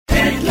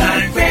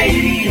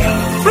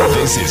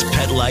This is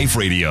Pet Life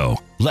Radio.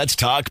 Let's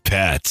talk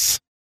pets.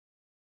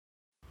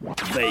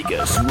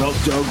 Vegas Rock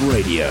Dog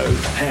Radio.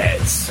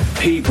 Pets,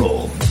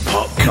 people,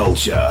 pop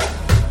culture.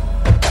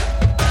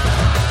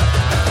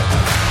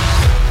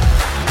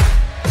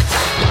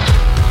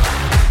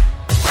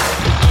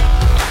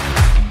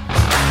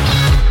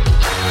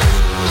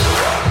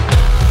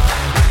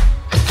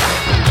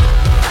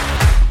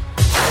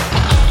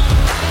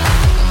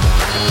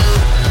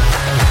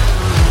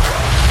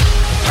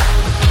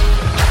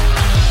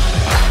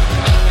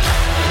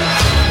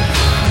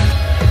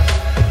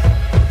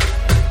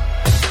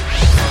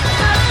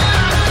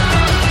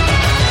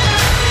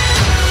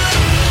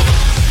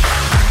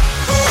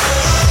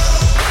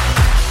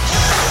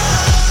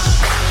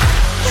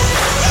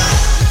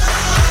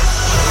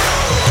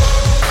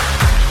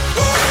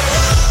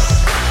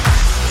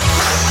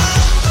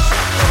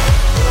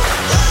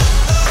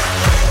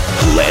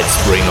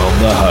 Bring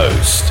on the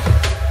host,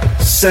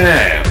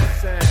 Sam,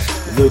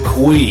 the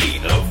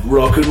queen of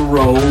rock and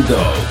roll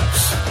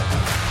dogs.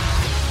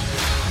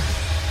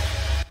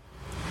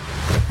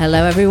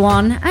 Hello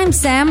everyone, I'm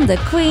Sam, the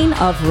queen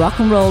of rock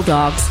and roll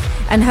dogs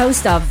and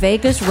host of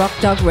Vegas Rock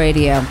Dog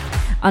Radio.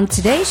 On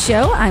today's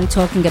show, I'm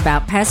talking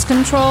about pest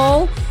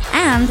control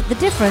and the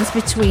difference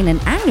between an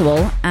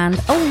annual and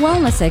a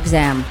wellness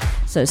exam.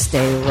 So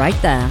stay right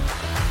there.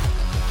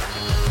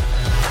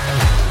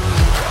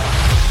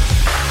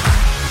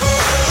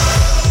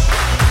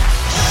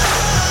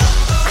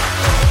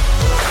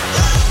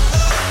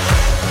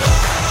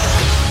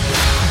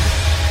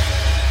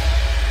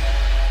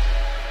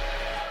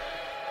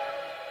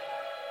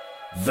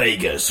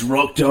 Vegas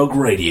Rock Dog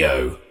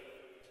Radio.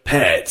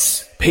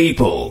 Pets,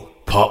 people,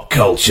 pop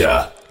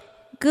culture.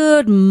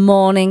 Good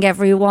morning,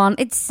 everyone.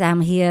 It's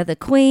Sam here, the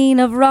queen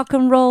of rock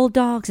and roll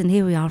dogs, and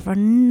here we are for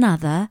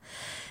another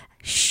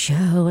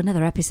show,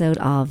 another episode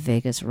of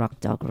Vegas Rock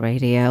Dog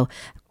Radio.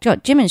 I've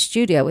got Jim in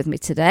studio with me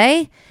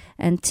today,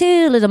 and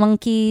two little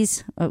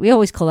monkeys. We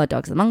always call our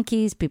dogs the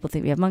monkeys. People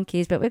think we have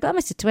monkeys, but we've got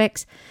Mr.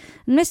 Twix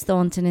and Miss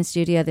Thornton in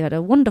studio. They had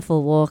a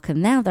wonderful walk,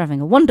 and now they're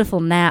having a wonderful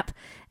nap.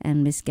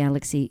 And Miss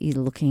Galaxy is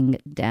looking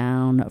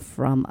down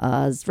from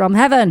us, from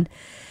heaven.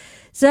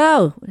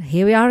 So,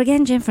 here we are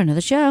again, Jim, for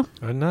another show.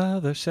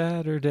 Another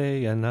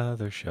Saturday,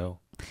 another show.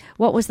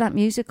 What was that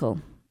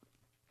musical?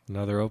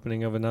 Another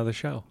opening of another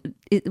show.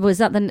 That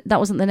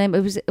wasn't the name.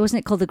 Wasn't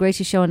it called The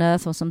Greatest Show on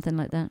Earth or something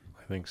like that?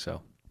 I think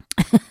so.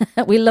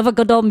 We love a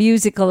good old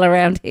musical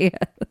around here.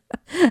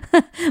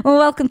 Well,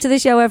 welcome to the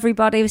show,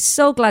 everybody. We're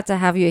so glad to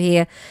have you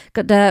here.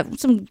 Got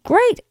some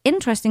great,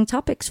 interesting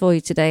topics for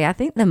you today. I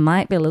think there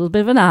might be a little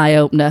bit of an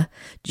eye-opener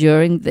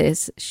during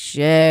this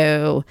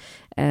show.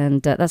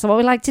 And that's what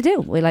we like to do.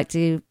 We like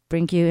to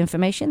bring you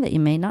information that you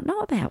may not know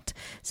about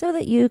so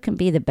that you can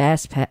be the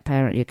best pet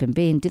parent you can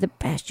be and do the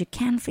best you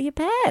can for your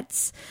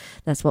pets.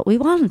 That's what we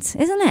want,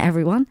 isn't it,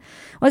 everyone?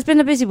 Well, it's been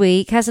a busy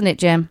week, hasn't it,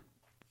 Jim?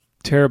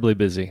 Terribly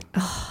busy.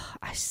 Oh,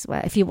 I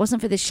swear, if it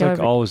wasn't for this show...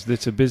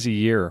 It's a busy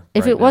year.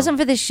 If it wasn't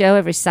for this show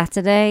every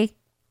Saturday,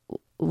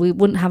 we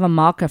wouldn't have a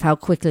marker of how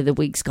quickly the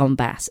week's gone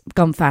by,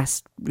 and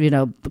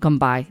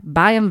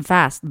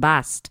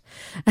fast.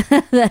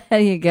 There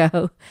you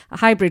go. A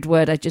hybrid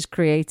word I just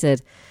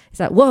created. It's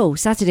like, whoa,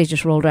 Saturday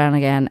just rolled around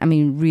again. I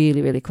mean,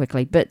 really, really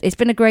quickly. But it's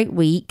been a great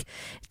week.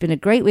 It's been a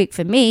great week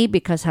for me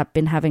because I've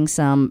been having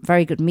some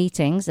very good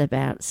meetings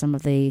about some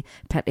of the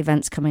pet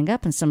events coming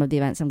up and some of the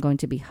events I'm going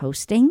to be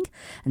hosting.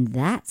 And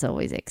that's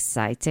always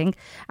exciting.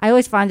 I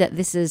always find that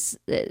this is,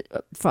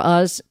 for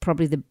us,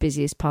 probably the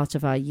busiest part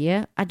of our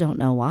year. I don't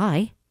know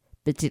why,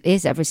 but it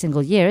is every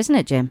single year, isn't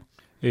it, Jim?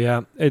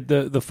 Yeah,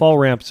 the fall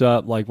ramps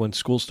up. Like when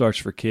school starts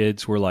for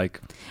kids, we're like,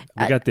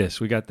 we got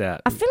this, we got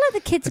that. I feel like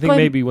the kids. I think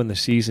maybe when the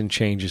season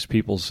changes,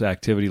 people's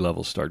activity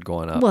levels start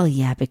going up. Well,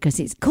 yeah, because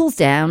it cools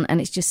down and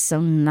it's just so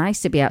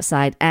nice to be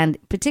outside. And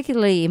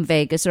particularly in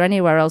Vegas or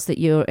anywhere else that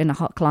you're in a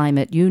hot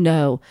climate, you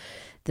know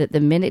that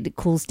the minute it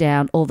cools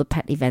down, all the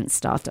pet events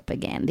start up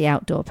again, the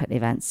outdoor pet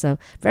events. So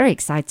very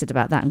excited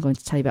about that. I'm going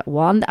to tell you about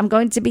one that I'm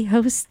going to be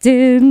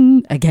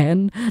hosting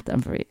again that I'm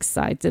very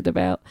excited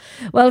about.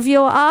 Well, if you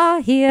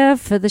are here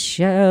for the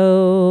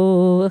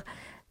show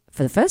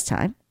for the first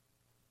time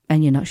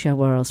and you're not sure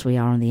where else we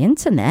are on the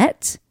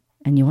internet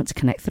and you want to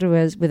connect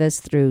with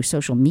us through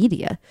social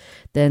media,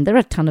 then there are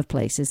a ton of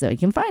places that you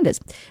can find us.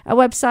 Our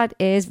website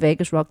is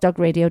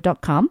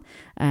vegasrockdogradio.com,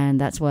 and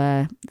that's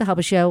where the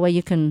Hub Show, where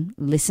you can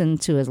listen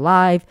to us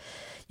live.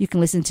 You can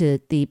listen to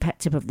the pet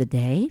tip of the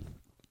day.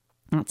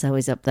 That's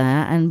always up there,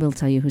 and we'll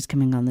tell you who's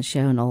coming on the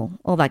show and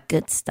all that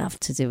good stuff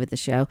to do with the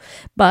show.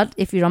 But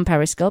if you're on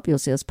Periscope, you'll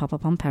see us pop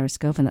up on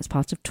Periscope, and that's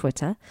part of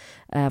Twitter.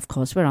 Of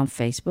course, we're on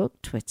Facebook,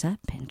 Twitter,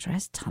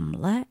 Pinterest,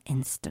 Tumblr,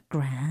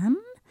 Instagram.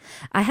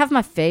 I have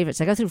my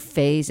favorites. I go through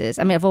phases.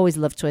 I mean, I've always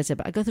loved Twitter,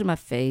 but I go through my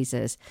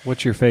phases.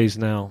 What's your phase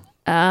now?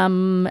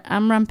 I'm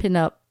ramping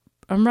up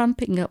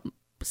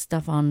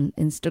stuff on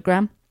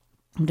Instagram.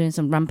 I'm doing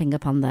some ramping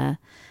up on there,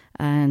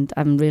 and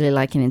I'm really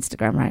liking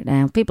Instagram right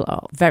now. People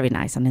are very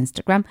nice on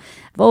Instagram.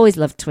 I've always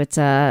loved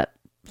Twitter.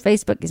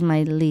 Facebook is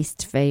my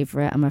least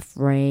favorite, I'm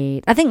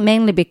afraid. I think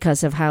mainly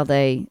because of how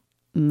they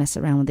mess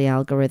around with the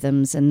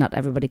algorithms, and not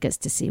everybody gets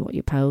to see what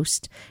you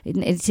post.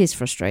 It is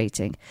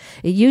frustrating.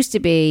 It used to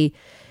be,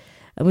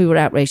 and we were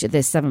outraged at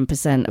this,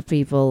 7% of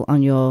people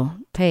on your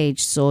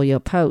page saw your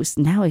post.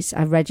 Now I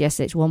read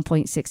yesterday it's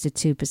 1.6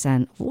 to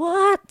 2%.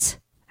 What?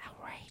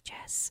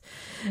 Outrageous.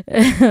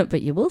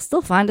 But you will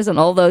still find us on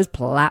all those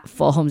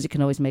platforms. You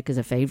can always make us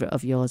a favourite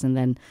of yours, and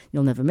then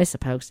you'll never miss a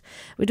post.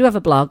 We do have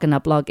a blog, and our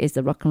blog is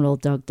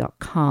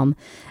therockandrolldog.com.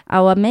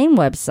 Our main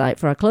website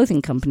for our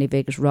clothing company,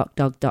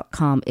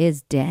 vegasrockdog.com,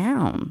 is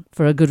down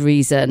for a good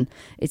reason.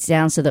 It's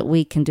down so that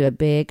we can do a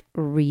big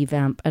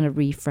revamp and a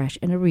refresh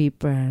and a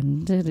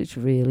rebrand, and it's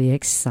really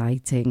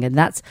exciting. And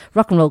that's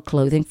rock and roll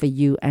clothing for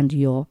you and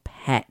your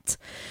pet.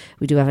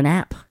 We do have an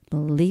app.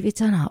 Believe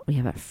it or not, we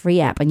have a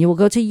free app, and you will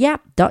go to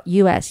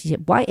yapp.us, yapp.us,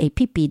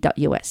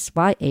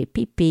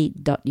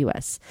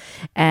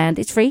 and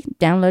it's free.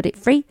 Download it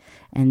free,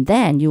 and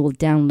then you will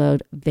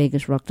download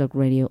Vegas Rock Dog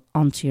Radio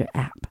onto your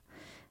app,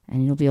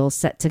 and you'll be all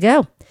set to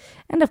go.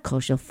 And of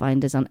course, you'll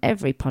find us on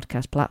every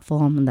podcast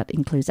platform, and that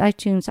includes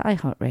iTunes,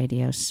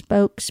 iHeartRadio,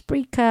 Spoke,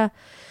 Spreaker,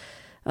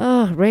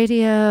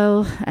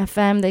 Radio,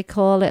 FM, they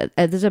call it.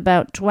 There's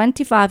about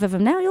 25 of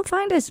them now. You'll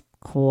find us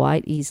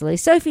quite easily.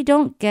 So if you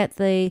don't get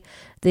the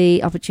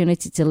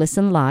opportunity to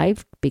listen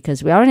live,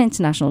 because we are an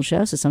international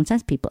show, so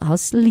sometimes people are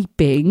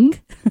sleeping,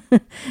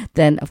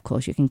 then of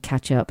course you can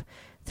catch up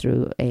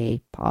through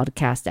a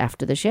podcast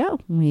after the show.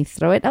 We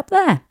throw it up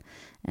there,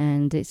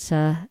 and it's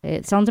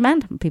on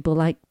demand. People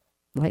like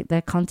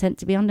their content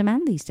to be on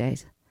demand these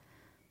days.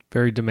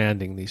 Very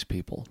demanding, these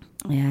people.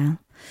 Yeah.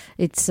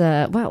 It's,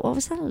 what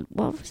was that?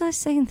 What was I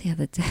saying the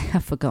other day?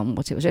 I've forgotten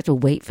what it was. We had to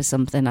wait for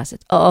something. I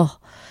said, I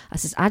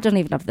don't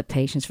even have the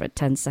patience for a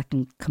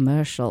 10-second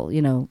commercial,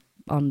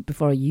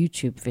 before a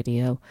YouTube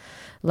video,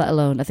 let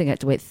alone, I think I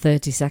had to wait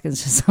 30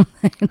 seconds for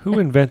something. Who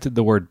invented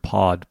the word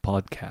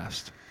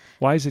podcast?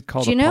 Why is it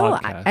called a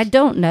podcast? I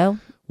don't know.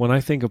 When I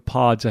think of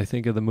pods, I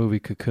think of the movie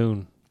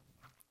Cocoon.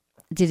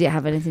 Did it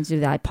have anything to do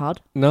with the iPod?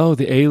 No,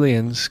 the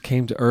aliens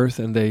came to Earth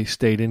and they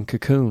stayed in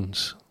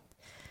cocoons.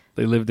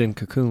 They lived in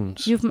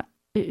cocoons.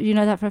 You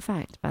know that for a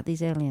fact about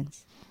these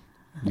aliens?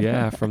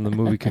 Yeah, from the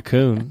movie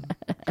Cocoon,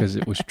 because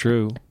it was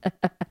true.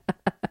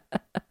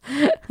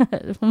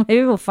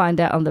 Maybe we'll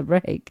find out on the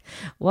break.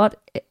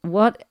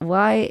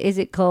 Why is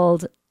it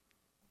called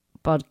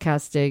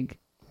podcasting?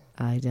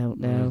 I don't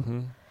know.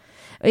 Mm-hmm.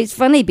 It's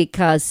funny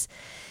because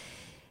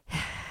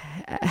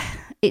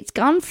it's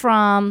gone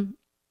from,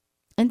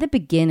 in the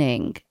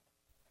beginning,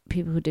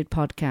 people who did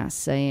podcasts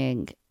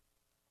saying,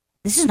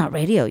 this is not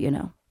radio,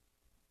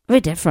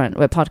 We're different.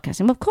 We're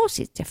podcasting. Well, of course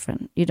it's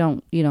different. You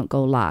don't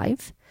go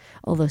live,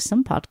 although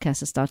some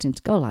podcasts are starting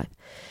to go live.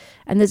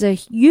 And there's a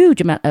huge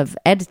amount of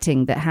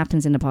editing that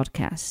happens in a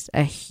podcast.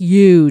 A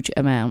huge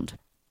amount.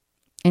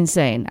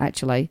 Insane,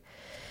 actually.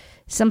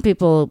 Some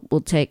people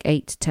will take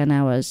 8 to 10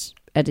 hours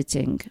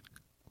editing.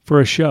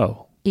 For a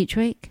show? Each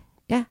week,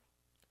 yeah.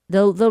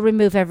 They'll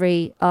remove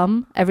every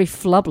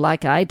flub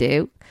like I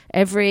do.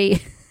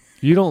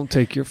 You don't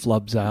take your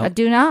flubs out. I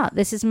do not.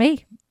 This is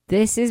me.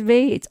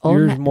 It's all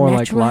yours more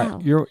natural.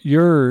 Like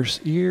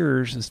yours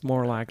is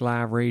more like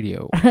live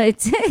radio.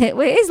 It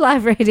is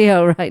live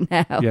radio right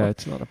now. Yeah,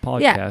 it's not a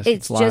podcast. Yeah,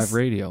 it's live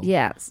radio.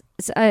 Yes,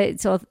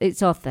 it's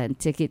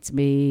authentic. It's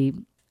me.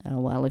 Oh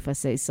well, if I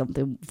say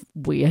something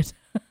weird,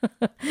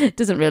 it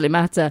doesn't really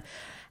matter.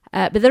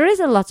 But there is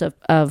a lot of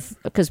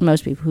because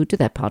most people who do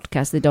their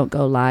podcast, they don't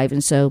go live,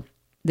 and so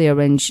they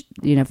arrange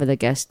for the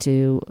guest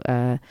to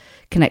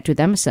connect with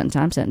them a certain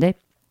time, certain day.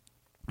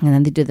 And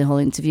then they do the whole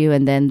interview,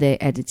 and then they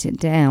edit it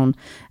down.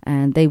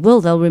 And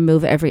they'll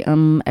remove every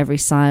every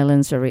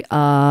silence, every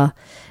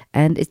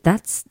and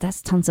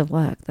that's tons of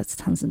work. That's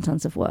tons and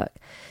tons of work.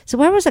 So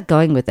where was I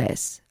going with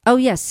this? Oh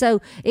yes,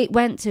 so it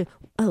went to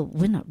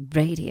we're not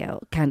radio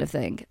kind of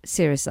thing.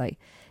 Seriously,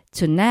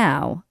 to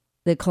now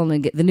they're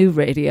calling it the new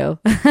radio.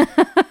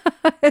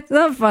 It's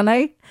not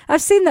funny.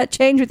 I've seen that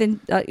change within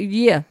a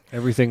year.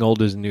 Everything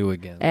old is new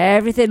again.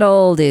 Everything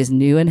old is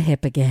new and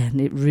hip again.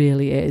 It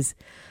really is.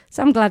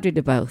 So I'm glad we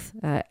do both.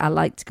 I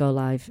like to go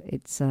live.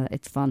 It's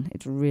fun.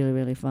 It's really,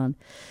 really fun.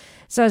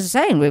 So as I was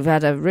saying, we've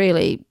had a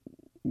really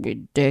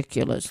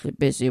ridiculously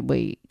busy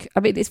week. I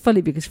mean, it's funny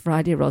because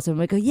Friday rolls and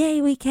we go,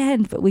 yay,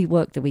 weekend. But we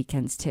work the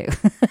weekends too.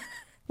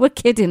 We're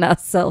kidding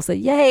ourselves. So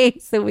yay,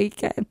 it's the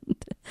weekend.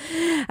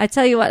 I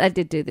tell you what I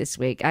did do this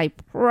week. I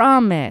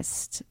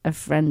promised a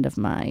friend of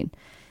mine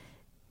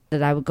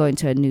that I would go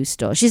into a new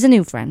store. She's a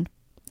new friend.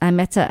 I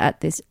met her at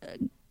this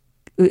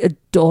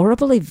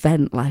adorable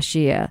event last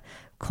year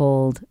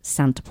called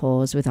Santa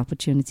Paws with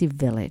Opportunity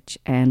Village,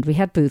 and we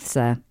had booths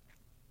there,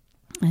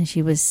 and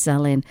she was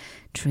selling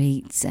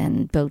treats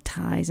and bow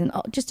ties and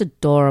just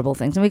adorable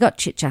things, and we got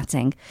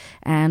chit-chatting,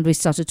 and we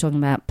started talking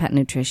about pet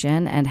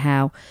nutrition and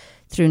how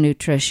through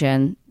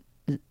nutrition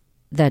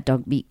their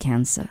dog beat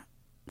cancer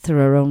through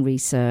her own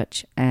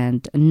research,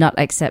 and not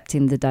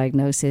accepting the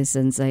diagnosis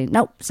and saying,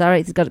 nope,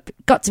 sorry, there's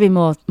got to be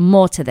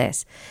more to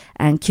this,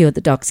 and cured the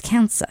dog's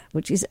cancer,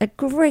 which is a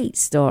great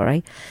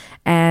story.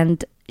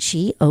 And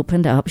she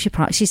opened up.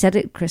 She said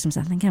at Christmas,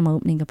 I think I'm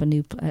opening up a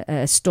new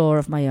store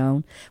of my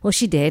own. Well,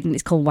 she did, and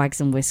it's called Wags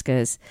and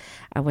Whiskers.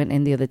 I went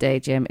in the other day,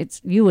 Jim.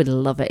 You would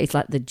love it. It's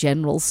like the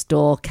general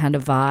store kind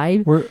of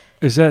vibe. Where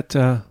is that?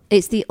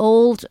 It's the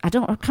old. I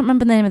can't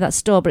remember the name of that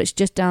store, but it's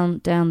just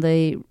down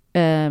the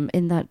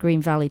in that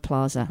Green Valley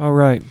Plaza. Oh,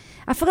 right.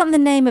 I've forgotten the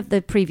name of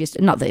the previous.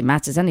 Not that it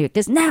matters anyway,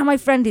 because now my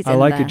friend is. I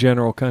like a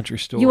general country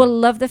store. You will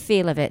love the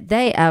feel of it.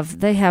 They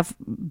have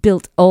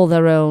built all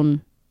their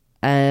own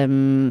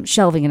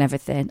shelving and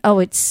everything. Oh,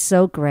 it's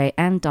so great.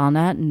 And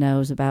Donna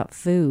knows about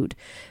food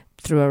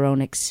through her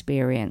own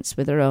experience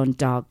with her own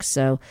dog.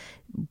 So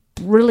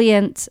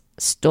brilliant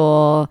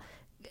store,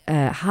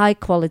 high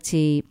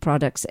quality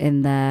products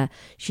in there.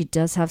 She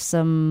does have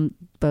some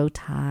bow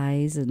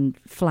ties and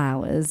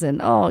flowers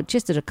and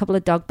just a couple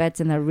of dog beds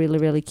in there, really,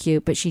 really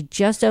cute. But she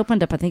just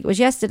opened up, I think it was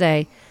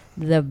yesterday,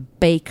 the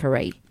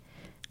bakery.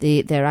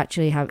 They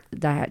actually have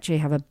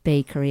a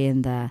bakery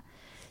in there.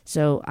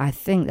 So I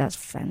think that's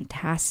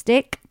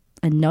fantastic.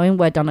 And knowing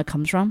where Donna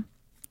comes from,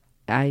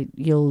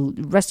 you'll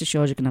rest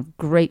assured you're going to have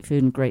great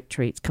food and great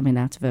treats coming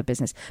out of her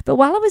business. But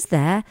while I was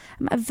there,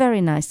 I met a very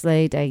nice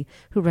lady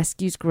who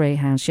rescues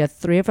greyhounds. She had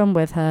 3 of them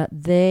with her.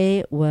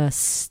 They were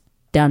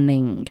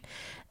stunning.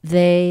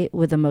 They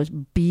were the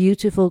most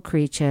beautiful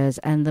creatures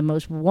and the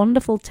most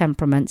wonderful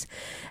temperaments.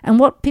 And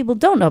what people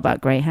don't know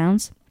about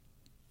greyhounds,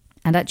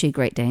 and actually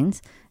Great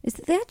Danes, is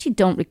that they actually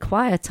don't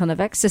require a ton of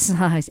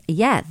exercise.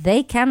 Yeah,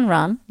 they can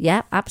run.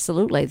 Yeah,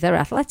 absolutely. They're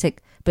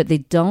athletic, but they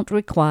don't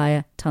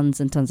require tons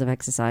and tons of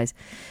exercise.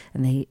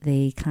 And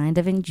they kind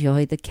of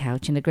enjoy the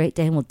couch. And a Great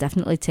Dane will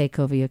definitely take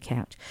over your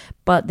couch.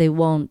 But they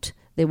won't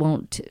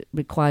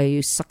require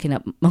you sucking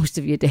up most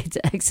of your day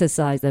to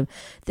exercise them.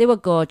 They were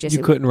gorgeous.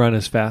 You couldn't run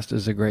as fast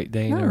as a Great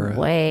Dane or a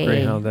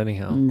Greyhound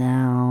anyhow.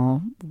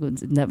 No,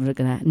 it's never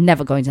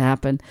going to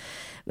happen.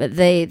 But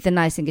the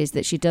nice thing is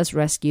that she does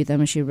rescue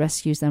them, and she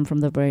rescues them from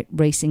the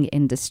racing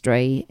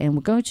industry. And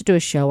we're going to do a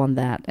show on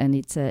that. And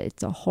it's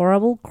a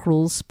horrible,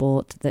 cruel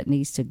sport that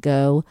needs to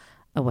go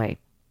away.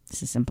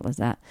 It's as simple as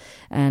that.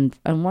 And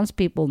once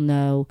people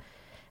know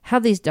how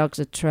these dogs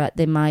are treated,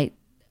 they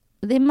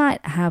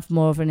might have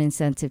more of an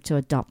incentive to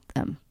adopt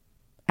them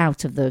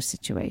out of those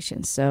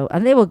situations. So,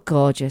 and they were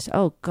gorgeous.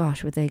 Oh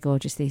gosh, were they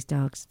gorgeous, these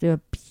dogs. They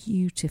were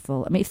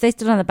beautiful. I mean, if they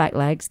stood on their back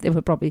legs, they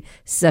were probably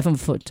 7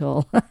 foot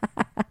tall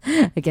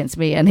against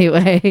me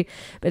anyway.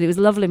 But it was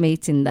lovely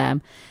meeting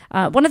them.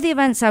 One of the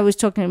events I was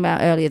talking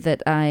about earlier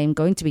that I'm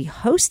going to be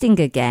hosting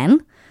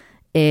again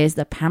is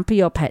the Pamper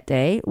Your Pet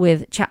Day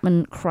with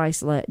Chapman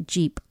Chrysler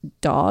Jeep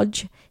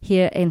Dodge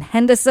here in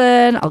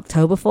Henderson,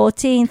 October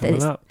 14th.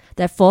 It's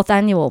their 4th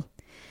annual.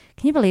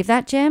 Can you believe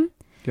that, Jim?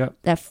 Yep.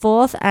 Their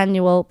 4th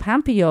annual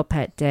Pamper Your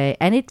Pet Day,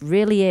 and it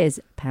really is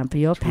Pamper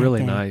Your Pet Day. It's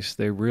really nice.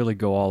 They really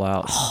go all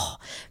out. Oh,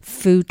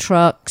 food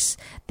trucks.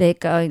 They're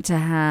going to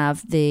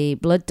have the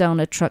blood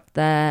donor truck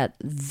there.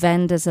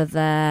 Vendors are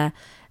there.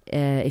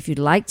 If you'd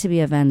like to be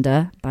a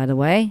vendor, by the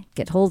way,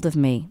 get hold of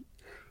me.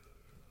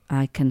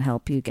 I can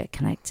help you get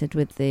connected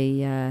with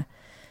the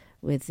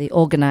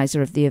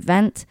organizer of the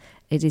event.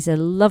 It is a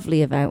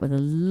lovely event with a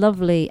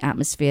lovely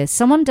atmosphere.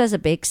 Someone does a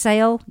bake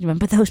sale. You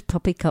remember those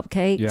puppy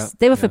cupcakes? Yeah,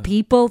 they were for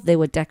people. They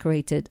were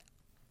decorated.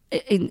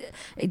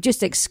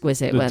 Just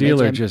exquisite. The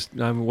dealer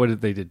what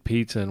did they did?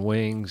 Pizza and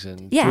wings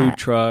and food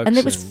trucks. And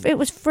it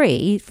was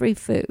free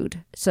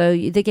food. So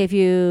they gave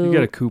you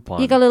get a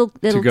coupon. You got a little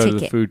to go ticket. to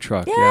the food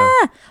truck.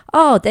 Yeah.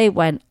 Oh, they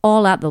went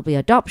all out. There'll be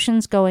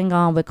adoptions going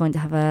on. We're going to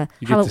have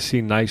you get to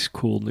see nice,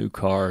 cool new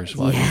cars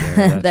while you're there.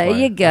 That's there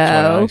you go.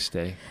 That's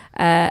why I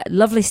stay.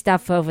 Lovely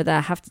staff over there,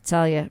 I have to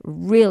tell you.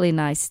 Really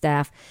nice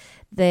staff.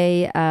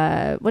 They,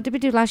 what did we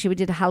do last year? We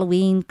did a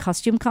Halloween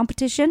costume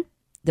competition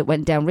that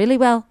went down really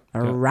well.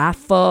 A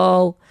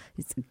raffle.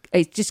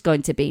 It's just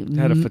going to be...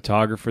 Had a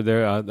photographer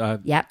there.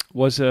 Yep.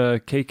 Was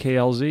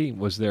KKLZ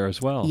was there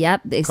as well.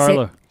 Yep.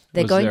 Carla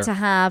They're going to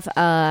have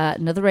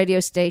another radio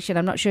station.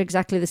 I'm not sure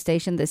exactly the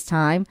station this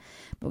time.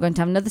 We're going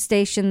to have another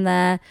station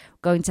there.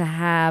 We're going to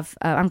have,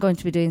 I'm going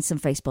to be doing some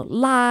Facebook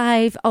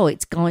Live. Oh,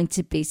 it's going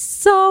to be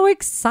so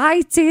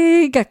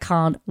exciting. I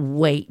can't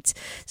wait.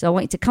 So I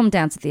want you to come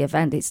down to the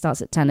event. It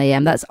starts at 10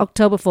 a.m. That's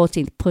October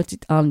 14th. Put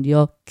it on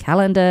your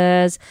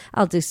calendars.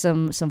 I'll do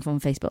some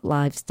fun Facebook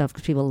Live stuff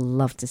because people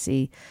love to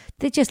see.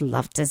 They just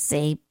love to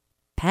see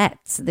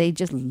pets. They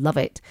just love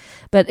it.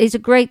 But it's a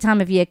great time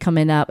of year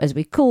coming up. As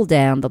we cool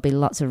down, there'll be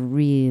lots of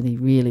really,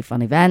 really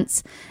fun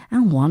events.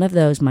 And one of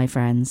those, my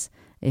friends,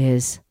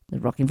 is the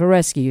Rocking for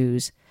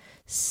Rescue's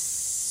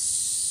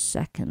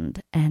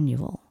 2nd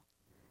annual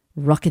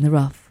Rock in the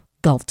Rough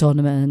golf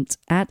tournament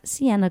at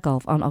Sienna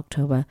Golf on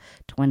October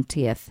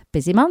 20th.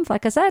 Busy month,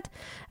 like I said.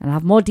 And I'll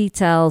have more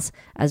details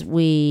as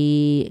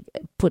we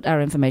put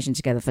our information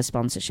together for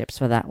sponsorships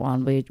for that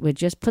one. We're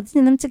just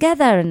putting them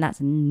together, and that's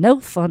no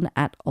fun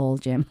at all,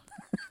 Jim.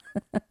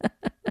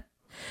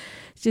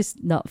 It's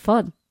just not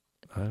fun.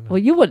 Well,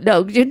 you wouldn't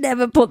know because you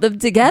never put them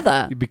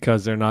together.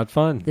 Because they're not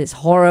fun. It's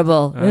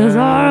horrible. It's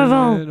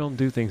horrible. I don't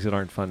do things that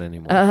aren't fun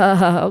anymore.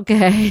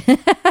 Okay.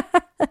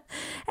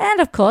 And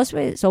of course,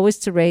 it's always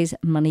to raise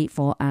money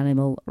for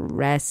animal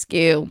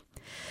rescue.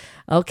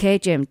 Okay,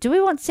 Jim, do we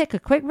want to take a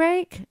quick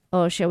break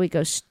or shall we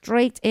go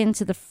straight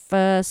into the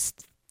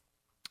first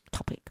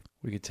topic?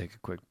 We could take a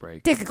quick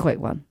break. Take a quick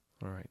one.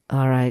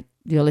 All right.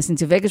 You're listening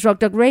to Vegas Rock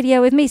Dog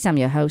Radio with me, Sam,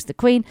 your host, the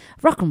Queen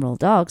of Rock and Roll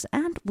Dogs,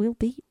 and we'll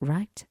be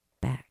right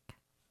back.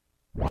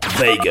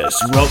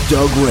 Vegas Rock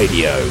Dog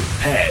Radio.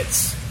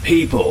 Pets,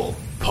 people,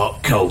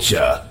 pop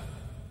culture.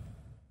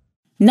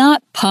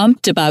 Not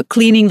pumped about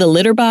cleaning the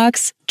litter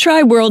box?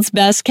 Try World's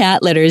Best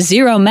Cat Litter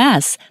Zero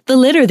Mess, the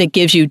litter that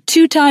gives you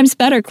 2 times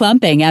better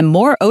clumping and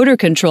more odor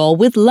control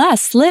with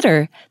less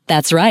litter.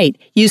 That's right.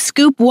 You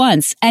scoop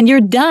once and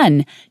you're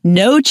done.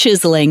 No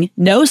chiseling,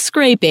 no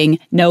scraping,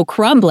 no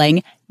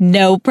crumbling,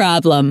 no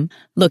problem.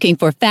 Looking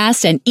for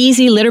fast and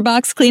easy litter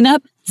box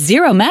cleanup?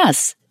 Zero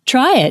Mess.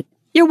 Try it.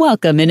 You're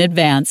welcome in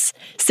advance.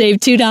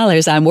 Save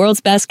 $2 on World's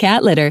Best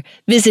Cat Litter.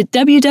 Visit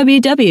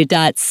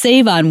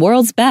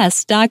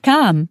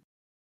www.saveonworldsbest.com.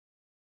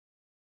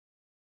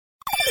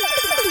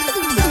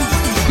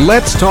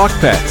 Let's Talk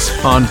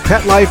Pets on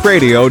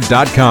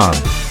PetLifeRadio.com.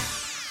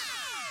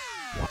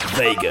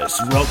 Vegas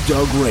Rock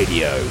Dog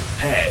Radio.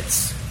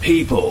 Pets,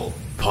 people,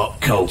 pop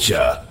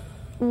culture.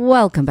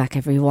 Welcome back,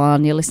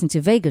 everyone. You're listening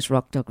to Vegas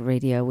Rock Dog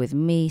Radio with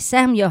me,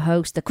 Sam, your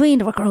host, the Queen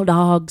of Rock and Roll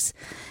Dogs.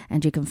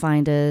 And you can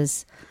find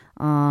us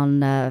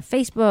on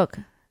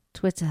Facebook,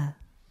 Twitter,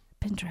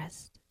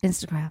 Pinterest,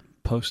 Instagram,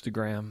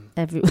 Postagram,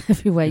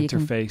 everywhere you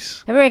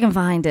interface. Everywhere you can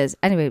find us.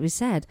 Anyway, we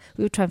said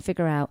we would try and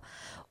figure out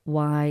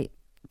why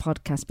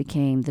podcast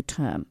became the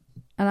term.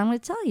 And I'm going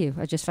to tell you,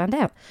 I just found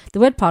out. The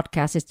word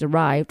podcast is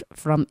derived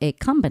from a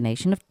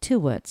combination of 2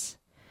 words.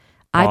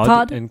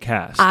 iPod and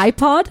cast.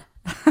 iPod?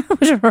 I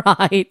was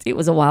right. It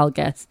was a wild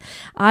guess.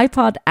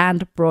 iPod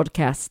and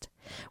broadcast.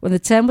 When the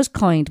term was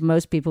coined,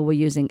 most people were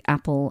using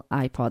Apple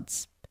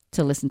iPods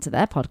to listen to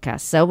their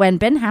podcast. So when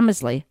Ben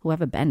Hammersley,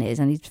 whoever Ben is,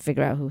 I need to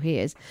figure out who he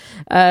is,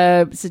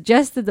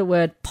 suggested the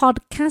word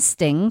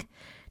podcasting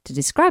to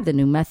describe the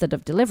new method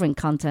of delivering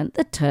content,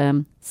 the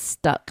term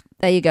stuck.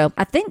 There you go.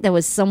 I think there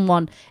was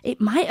someone,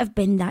 it might have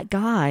been that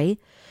guy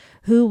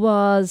who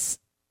was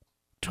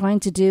trying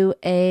to do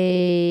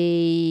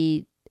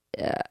like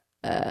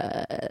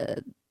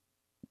a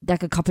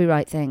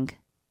copyright thing.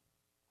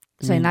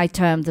 Saying I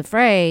termed the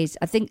phrase,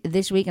 I think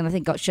this week, and I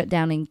think got shut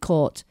down in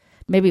court.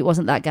 Maybe it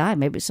wasn't that guy.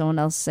 Maybe it's someone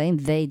else saying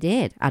they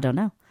did. I don't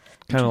know.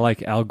 Kind of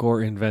like Al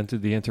Gore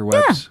invented the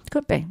interwebs. Yeah,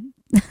 could be.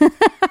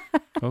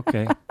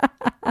 Okay.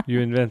 You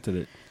invented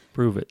it.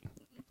 Prove it.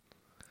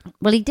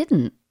 Well, he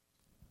didn't.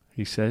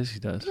 He says he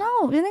does.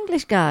 No, he's an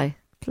English guy.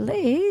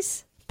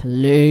 Please.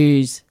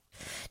 Please.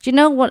 Do you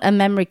know what a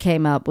memory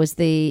came up was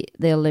the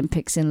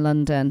Olympics in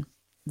London?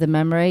 The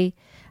memory.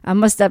 I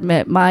must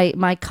admit,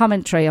 my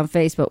commentary on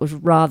Facebook was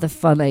rather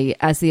funny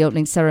as the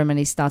opening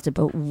ceremony started,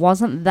 but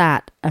wasn't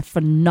that a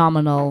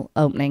phenomenal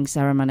opening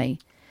ceremony?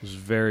 It was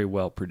very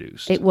well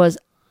produced. It was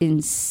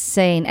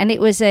insane. And it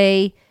was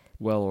a...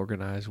 well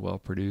organized, well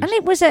produced. And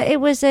it was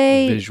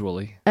a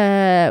visually.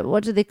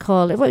 What do they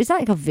call it? Well, it's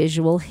like a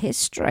visual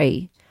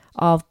history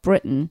of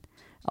Britain,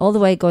 all the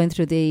way going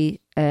through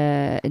the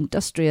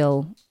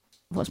industrial...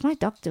 What's my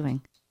dog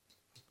doing?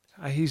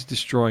 He's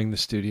destroying the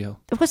studio.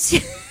 What's...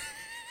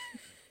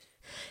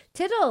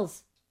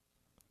 Tiddles.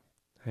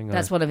 Hang on.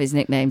 That's one of his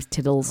nicknames,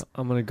 Tiddles.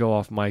 I'm going to go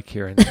off mic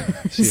here and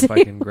see if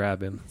I can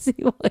grab him. See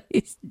what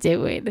he's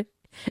doing.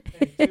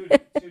 Hey,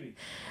 Tootie.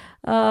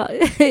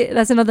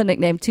 That's another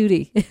nickname,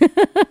 Tootie.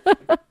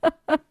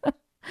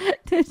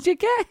 Did you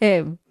get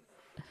him?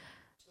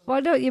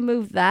 Why don't you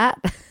move that?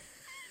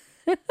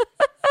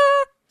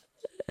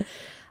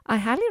 I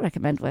highly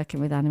recommend working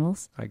with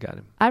animals. I got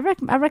him. I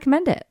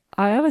recommend it.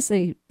 I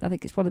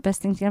think it's one of the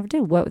best things you can ever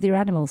do. Work with your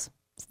animals.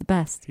 It's the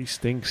best. He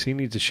stinks. He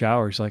needs a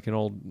shower. He's like an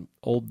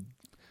old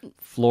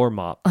floor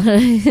mop.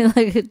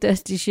 Like a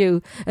dirty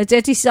shoe. A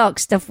dirty sock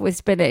stuffed with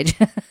spinach.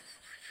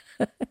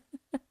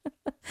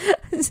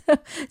 So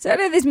I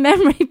know this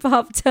memory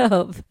popped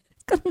up.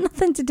 It's got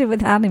nothing to do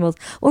with animals.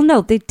 Well,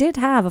 no, they did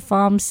have a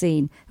farm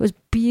scene. It was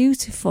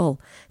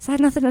beautiful. It's like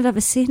nothing I'd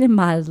ever seen in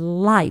my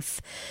life.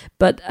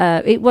 But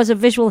it was a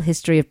visual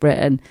history of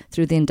Britain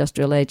through the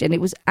industrial age, and it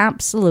was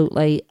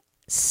absolutely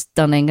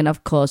stunning. And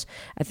of course,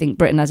 I think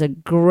Britain has a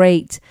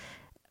great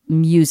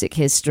music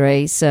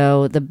history.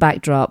 So the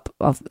backdrop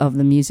of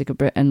the music of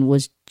Britain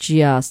was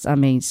just,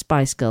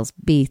 Spice Girls,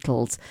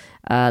 Beatles,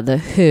 The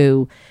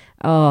Who.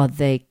 Oh,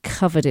 they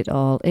covered it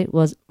all. It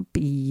was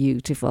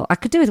beautiful. I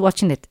could do with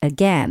watching it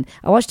again.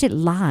 I watched it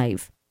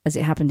live as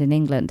it happened in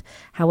England.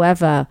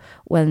 However,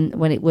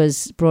 when it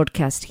was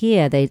broadcast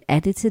here, they'd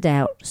edited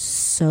out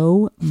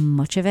so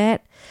much of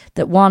it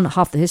that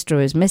half the history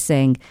was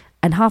missing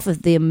and half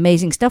of the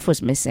amazing stuff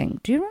was missing.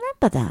 Do you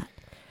remember that?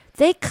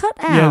 They cut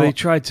out Yeah, they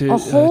tried to a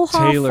whole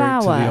tailor it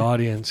half to hour. the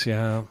audience,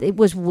 yeah. It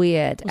was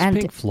weird. Was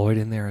Pink Floyd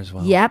in there as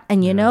well? Yep,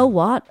 and you know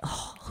what?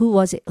 Oh, who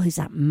was it? Who's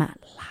that? Matt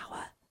Lauer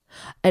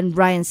and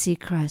Ryan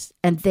Seacrest.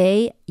 And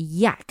they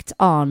yacked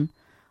on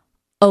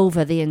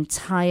over the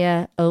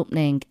entire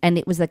opening, and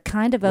it was the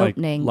kind of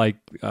opening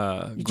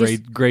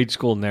grade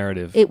school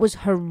narrative. It was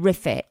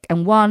horrific.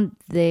 And one,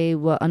 they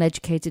were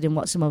uneducated in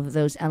what some of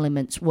those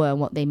elements were and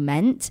what they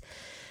meant.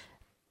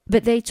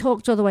 But they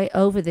talked all the way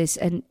over this,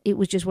 and it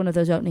was just one of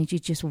those openings you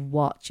just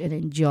watch and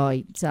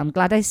enjoy. So I'm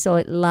glad I saw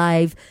it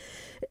live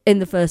in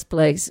the first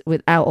place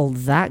without all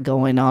that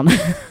going on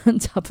on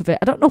top of it.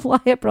 I don't know why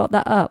I brought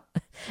that up.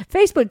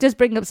 Facebook does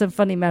bring up some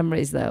funny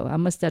memories, though, I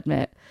must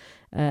admit,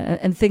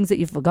 and things that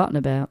you've forgotten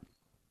about.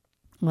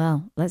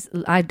 Well,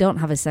 I don't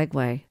have a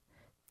segue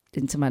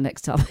into my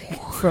next topic.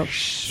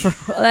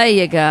 There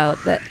you go.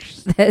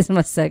 There's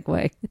my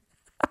segue.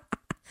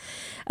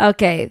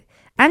 Okay.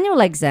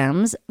 Annual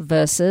exams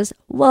versus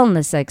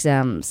wellness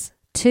exams.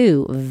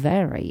 Two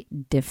very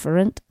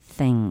different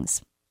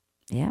things.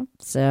 Yeah.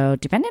 So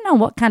depending on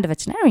what kind of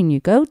veterinarian you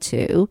go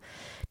to,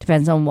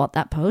 depends on what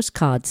that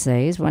postcard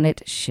says when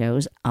it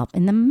shows up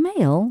in the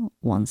mail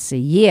once a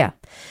year.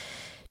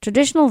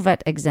 Traditional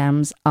vet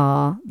exams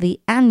are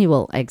the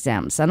annual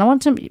exams. And I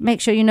want to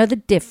make sure you know the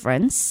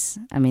difference.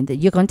 I mean,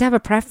 you're going to have a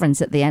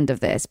preference at the end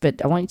of this,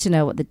 but I want you to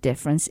know what the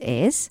difference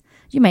is.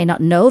 You may not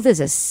know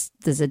there's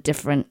a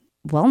different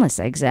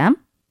wellness exam.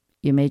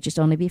 You may just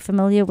only be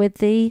familiar with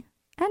the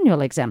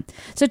annual exam.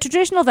 So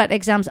traditional vet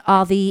exams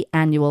are the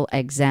annual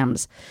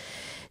exams.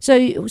 So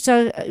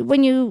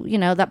when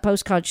that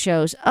postcard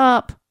shows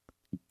up,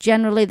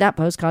 generally that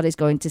postcard is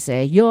going to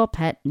say your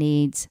pet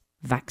needs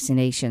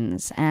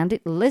vaccinations, and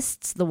it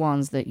lists the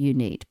ones that you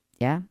need.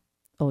 Yeah?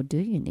 Or do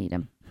you need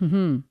them?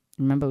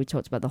 Remember we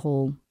talked about the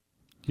whole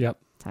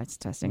titer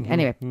testing. Mm-hmm.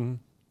 Anyway. Mm-hmm.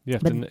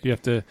 You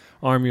have to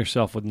arm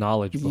yourself with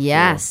knowledge.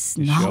 Yes,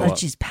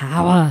 knowledge is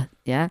power.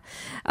 Yeah.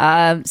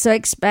 So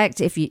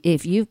expect if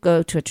you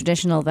go to a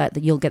traditional vet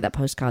that you'll get that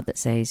postcard that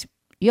says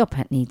your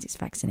pet needs its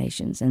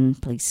vaccinations, and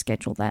please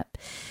schedule that.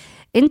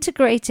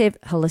 Integrative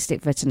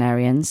holistic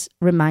veterinarians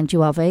remind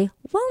you of a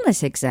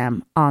wellness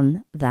exam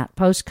on that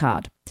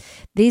postcard.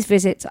 These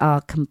visits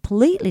are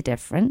completely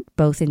different,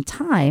 both in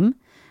time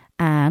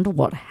and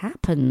what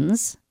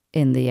happens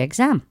in the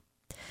exam.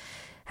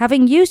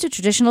 Having used a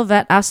traditional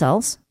vet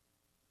ourselves,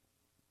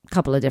 a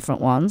couple of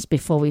different ones,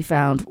 before we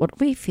found what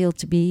we feel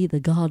to be the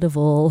god of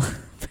all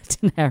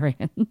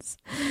veterinarians,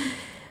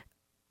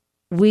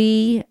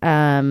 we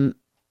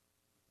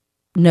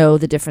know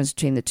the difference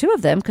between the two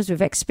of them because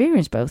we've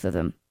experienced both of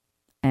them.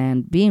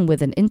 And being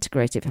with an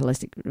integrative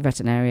holistic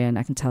veterinarian,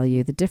 I can tell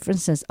you the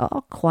differences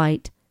are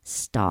quite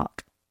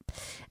stark.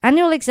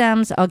 Annual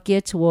exams are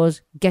geared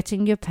towards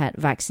getting your pet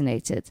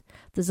vaccinated.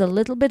 There's a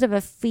little bit of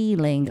a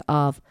feeling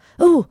of,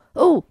 oh,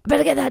 I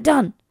better get that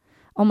done.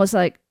 Almost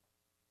like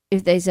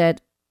if they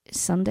said,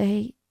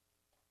 Sunday,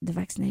 the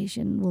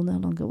vaccination will no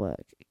longer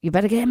work. You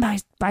better get in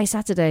by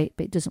Saturday,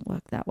 but it doesn't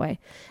work that way.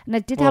 And I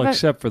did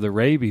except for the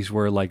rabies,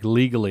 where like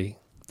legally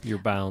you're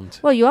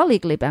bound. Well, you are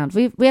legally bound.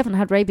 We haven't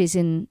had rabies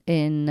in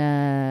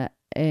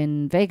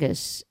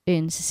Vegas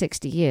in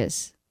 60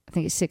 years. I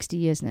think it's 60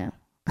 years now.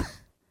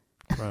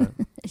 Right.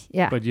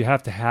 Yeah. But you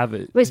have to have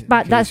it.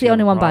 But that's the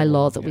only one by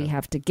law that we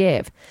have to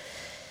give.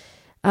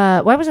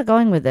 Where was I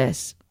going with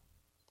this?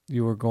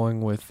 You were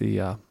going with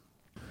the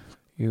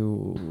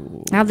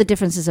Now the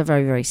differences are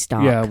very, very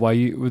stark. Yeah,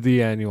 with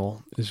the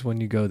annual is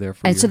when you go there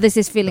for. And so there's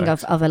this feeling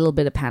of a little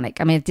bit of panic.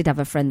 I mean, I did have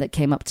a friend that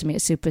came up to me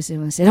at Super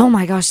Zoo and said, "Oh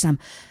my gosh, Sam,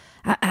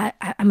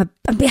 I'm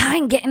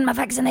behind getting my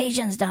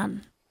vaccinations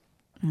done."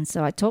 And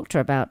so I talked to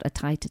her about a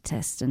titer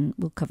test, and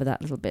we'll cover that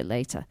a little bit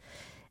later.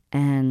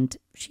 And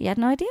she had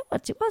no idea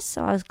what it was,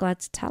 so I was glad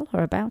to tell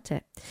her about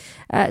it.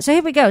 So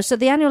here we go. So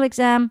the annual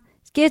exam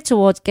is geared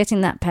towards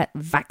getting that pet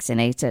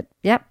vaccinated.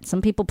 Yep,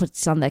 some people put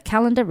this on their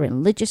calendar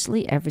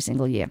religiously every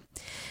single year.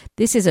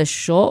 This is a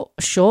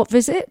short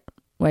visit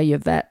where your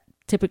vet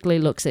typically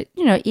looks at,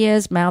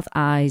 ears, mouth,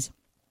 eyes,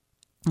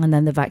 and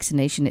then the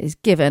vaccination is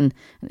given.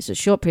 And it's a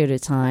short period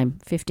of time,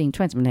 15,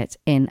 20 minutes,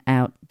 in,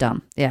 out,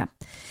 done. Yeah.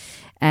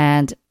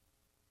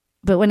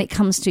 But when it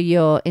comes to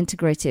your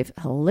integrative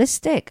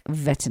holistic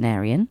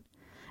veterinarian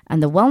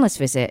and the wellness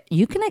visit,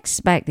 you can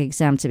expect the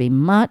exam to be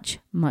much,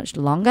 much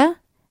longer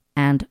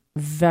and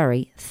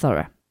very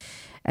thorough.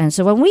 And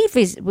so when we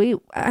visit,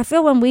 I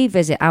feel when we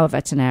visit our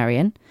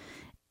veterinarian,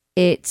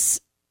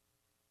 it's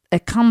a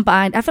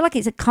combined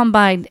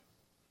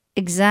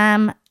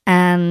exam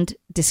and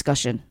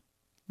discussion.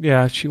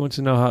 Yeah, she wants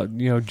to know how,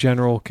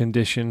 general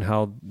condition,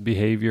 how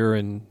behavior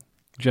and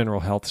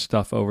general health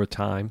stuff over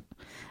time.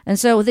 And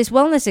so this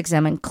wellness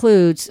exam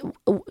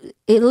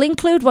it'll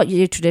include what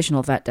your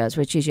traditional vet does,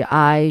 which is your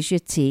eyes, your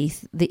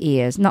teeth, the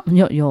ears, not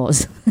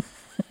yours,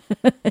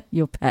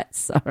 your pets,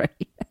 sorry.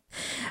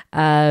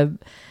 Titer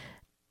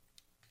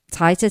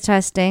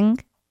testing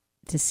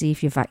to see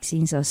if your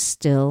vaccines are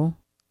still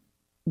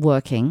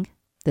working.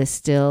 They're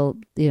still,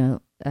 your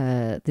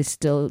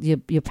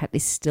pet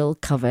is still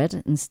covered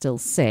and still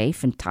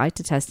safe. And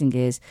titer testing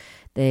is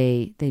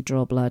they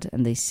draw blood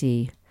and they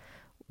see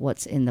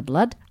what's in the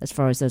blood as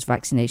far as those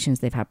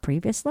vaccinations they've had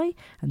previously,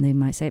 and they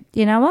might say,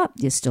 you know what,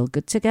 you're still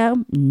good to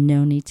go,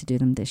 no need to do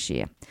them this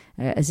year.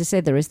 As I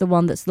said, there is the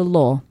one that's the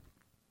law,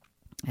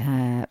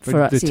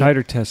 But the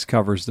titer test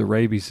covers the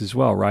rabies as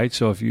well, right?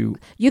 So if you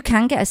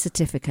can get a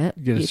certificate,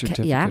 you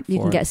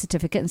can get a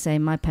certificate and say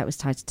my pet was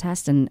titer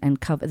test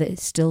and cover that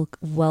it's still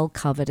well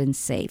covered and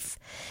safe.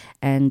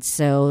 And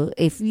so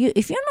if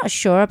you're not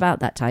sure about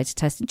that titer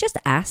testing, just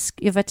ask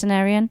your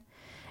veterinarian.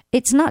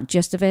 It's not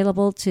just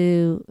available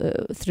through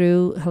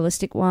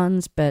holistic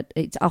ones, but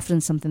it's often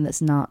something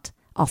that's not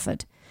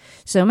offered.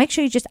 So make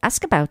sure you just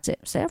ask about it.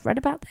 Say, I've read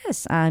about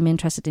this. I'm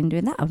interested in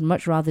doing that. I would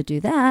much rather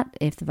do that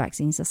if the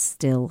vaccines are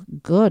still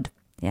good.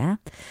 Yeah.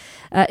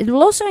 It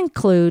will also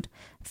include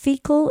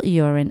fecal,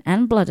 urine,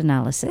 and blood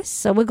analysis.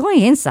 So we're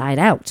going inside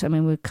out. I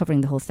mean, we're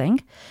covering the whole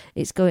thing.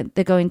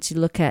 They're going to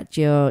look at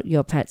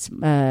your pet's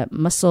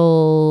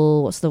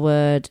muscle. What's the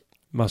word?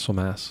 Muscle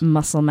mass.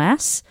 Muscle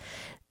mass.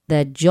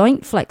 Their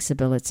joint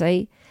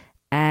flexibility,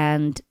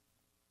 and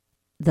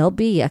there'll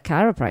be a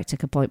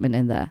chiropractic appointment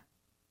in there.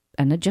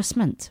 An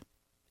adjustment.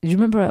 Do you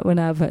remember when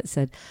our vet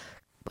said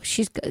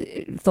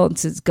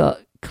Thornton's got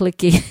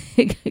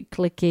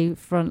clicky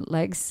front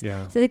legs?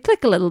 Yeah. So they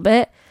click a little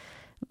bit.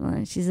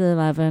 Well, she's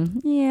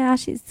 11. Yeah,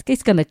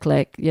 it's gonna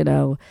click, you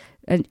know.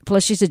 And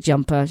plus, she's a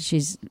jumper.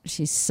 She's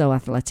so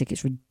athletic.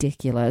 It's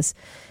ridiculous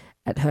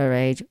at her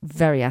age.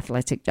 Very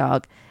athletic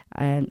dog.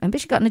 But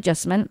she got an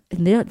adjustment,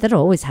 and they're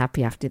always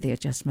happy after the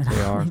adjustment.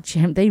 They are.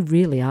 They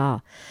really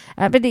are.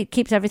 But it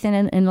keeps everything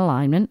in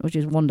alignment, which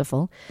is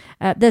wonderful.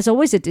 There's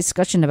always a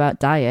discussion about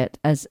diet,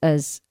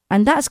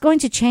 and that's going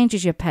to change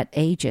as your pet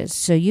ages.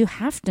 So you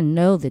have to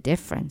know the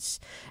difference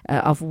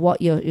of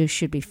what you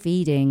should be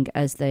feeding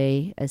as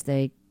they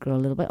grow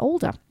a little bit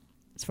older.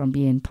 It's from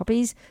being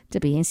puppies to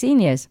being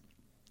seniors.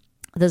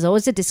 There's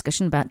always a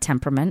discussion about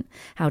temperament.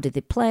 How did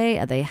they play?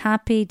 Are they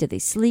happy? Do they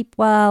sleep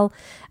well?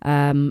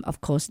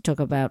 Of course, talk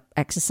about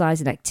exercise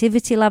and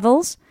activity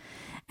levels.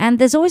 And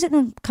there's always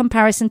a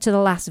comparison to the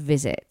last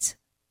visit.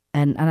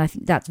 And I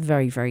think that's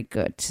very, very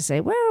good to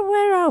say,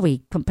 where are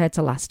we compared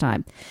to last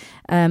time?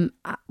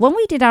 When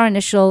we did our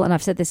initial, and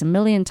I've said this a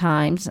million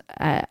times,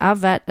 our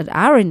vet at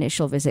our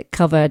initial visit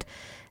covered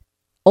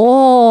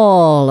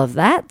all of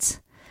that.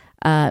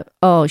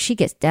 She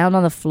gets down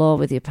on the floor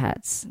with your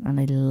pets, and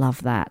I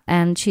love that.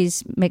 And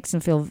makes them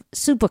feel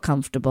super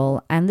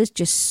comfortable, and there's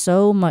just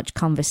so much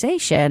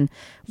conversation.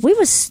 We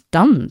were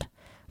stunned.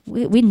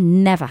 We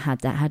never had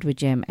that, had we,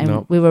 Jim?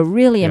 And we were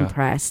really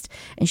impressed.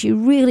 And she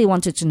really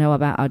wanted to know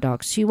about our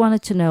dogs. She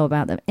wanted to know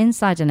about them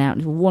inside and out.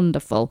 It was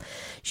wonderful.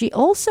 She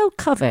also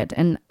covered,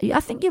 and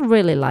I think you'll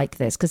really like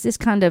this because this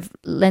kind of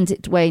lends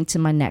its way into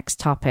my next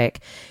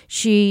topic.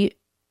 She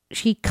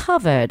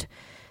covered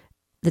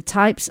the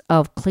types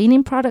of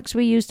cleaning products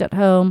we used at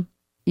home,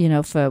 you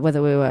know, for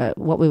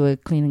what we were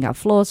cleaning our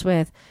floors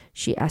with.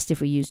 She asked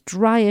if we used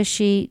dryer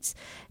sheets.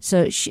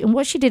 So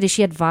what she did is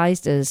she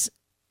advised us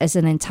as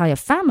an entire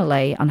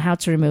family on how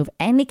to remove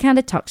any kind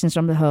of toxins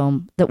from the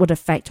home that would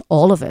affect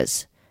all of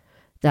us.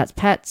 That's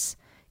pets,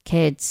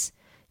 kids,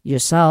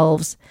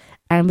 yourselves.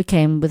 And we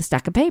came home with a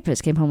stack of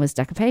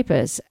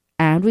papers,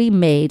 and we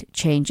made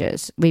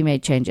changes.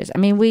 I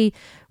mean, we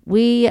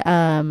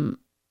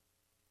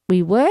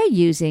were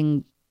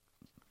using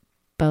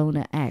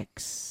Bona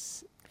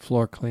X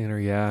floor cleaner,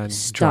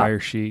 and dryer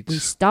sheets. We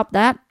stopped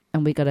that,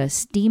 and we got a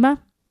steamer,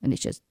 and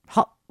it's just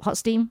hot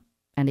steam,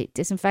 and it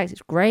disinfects.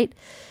 It's great.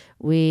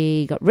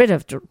 We got rid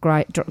of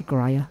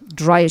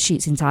dryer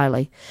sheets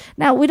entirely.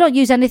 Now, we don't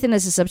use anything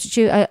as a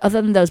substitute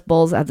other than those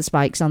balls that have the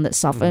spikes on that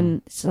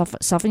soften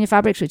your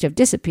fabrics, which have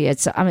disappeared.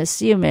 So I'm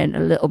assuming a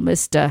little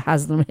mister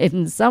has them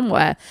hidden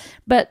somewhere.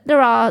 But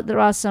there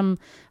are some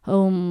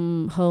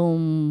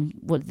home,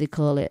 what do they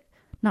call it?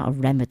 Not a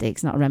remedy.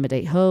 It's not a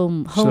remedy.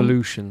 Home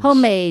solutions.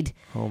 Homemade.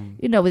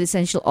 You know, with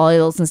essential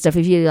oils and stuff.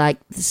 If you like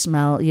the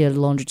smell, your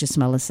laundry to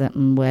smell a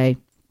certain way.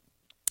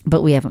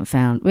 But we haven't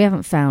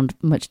found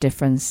much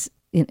difference.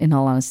 In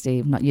all honesty,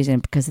 I'm not using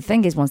it because the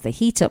thing is, once they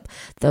heat up,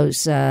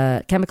 those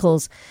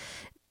chemicals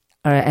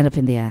end up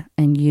in the air,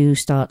 and you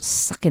start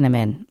sucking them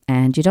in,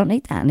 and you don't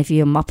need that. And if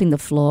you're mopping the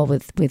floor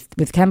with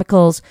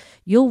chemicals,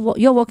 you're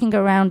walking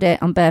around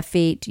it on bare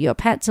feet. Your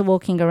pets are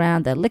walking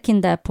around; they're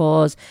licking their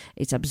paws.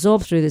 It's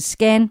absorbed through the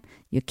skin.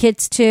 Your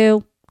kids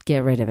too.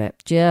 Get rid of it.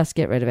 Just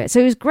get rid of it. So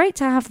it was great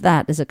to have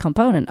that as a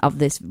component of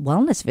this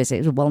wellness visit.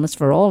 It was wellness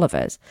for all of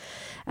us.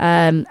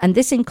 And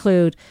this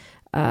include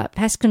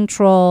pest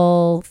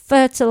control,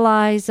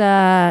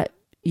 fertilizer,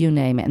 you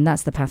name it. And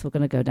that's the path we're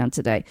going to go down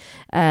today.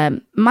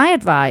 My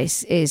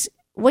advice is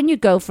when you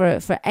go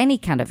for any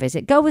kind of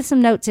visit, go with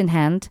some notes in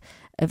hand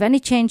of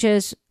any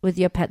changes with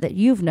your pet that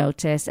you've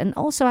noticed, and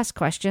also ask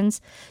questions.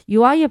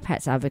 You are your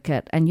pet's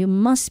advocate, and you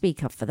must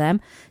speak up for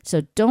them.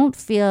 So don't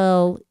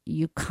feel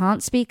you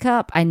can't speak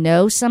up. I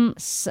know someone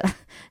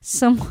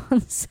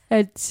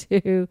said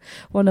to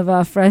one of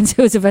our friends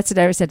who was a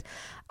veterinarian, said,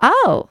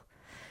 Oh,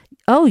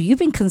 you've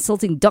been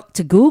consulting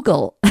Dr.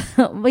 Google.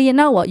 Well, you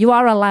know what? You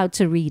are allowed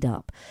to read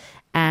up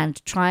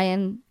and try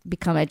and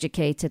become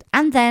educated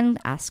and then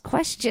ask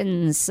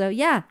questions. So,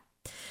 yeah.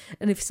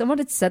 And if someone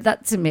had said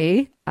that to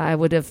me, I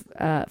would have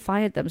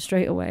fired them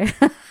straight away.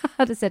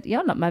 I'd have said,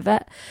 you're not my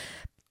vet.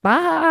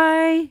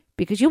 Bye.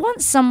 Because you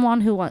want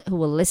someone who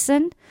will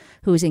listen,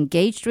 who is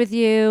engaged with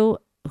you,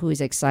 who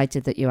is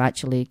excited that you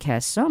actually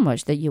care so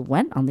much that you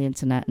went on the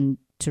internet and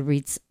to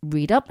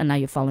read up, and now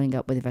you're following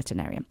up with a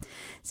veterinarian.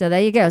 So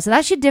there you go. So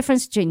that's your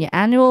difference between your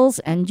annuals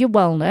and your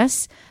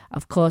wellness.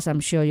 Of course, I'm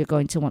sure you're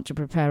going to want to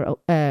prefer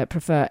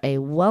a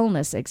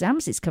wellness exam.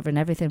 It's covering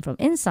everything from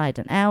inside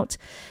and out,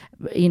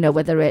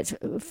 whether it's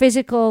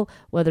physical,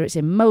 whether it's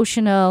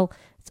emotional.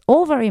 It's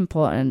all very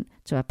important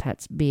to our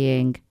pets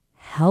being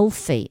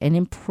healthy and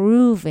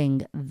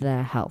improving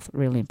their health.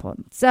 Really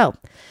important. So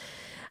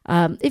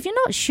if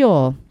you're not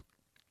sure,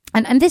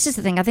 and this is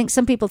the thing, I think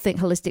some people think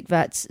holistic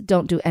vets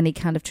don't do any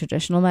kind of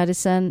traditional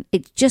medicine.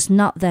 It's just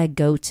not their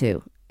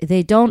go-to.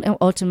 They don't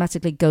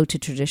automatically go to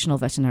traditional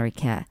veterinary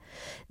care.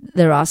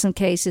 There are some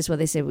cases where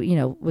they say, we're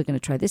going to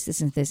try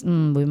this, and this.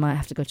 We might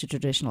have to go to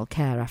traditional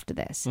care after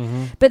this.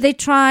 Mm-hmm. But they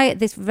try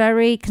this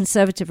very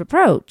conservative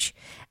approach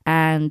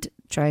and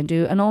try and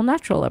do an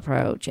all-natural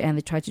approach, and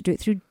they try to do it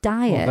through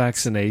diet. Well,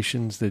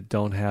 vaccinations that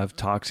don't have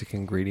toxic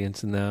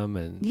ingredients in them.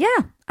 And yeah,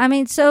 I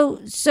mean, so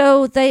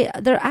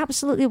they're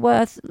absolutely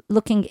worth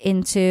looking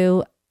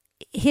into.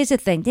 Here's the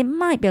thing, they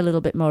might be a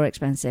little bit more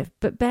expensive,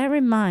 but bear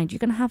in mind, you're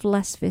going to have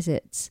less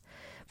visits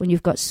when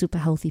you've got super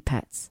healthy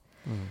pets.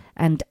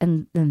 And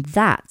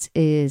that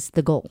is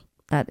the goal.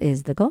 That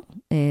is the goal,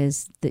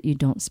 is that you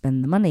don't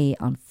spend the money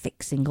on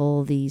fixing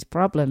all these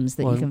problems,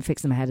 that you can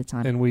fix them ahead of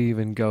time. And we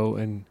even go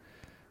and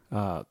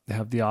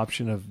have the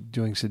option of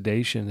doing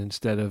sedation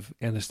instead of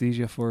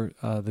anesthesia for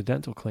the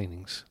dental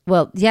cleanings.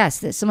 Well,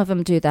 yes, some of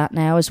them do that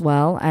now as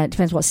well. It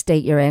depends what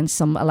state you're in.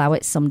 Some allow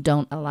it, some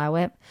don't allow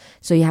it.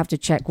 So you have to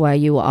check where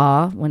you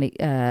are when it.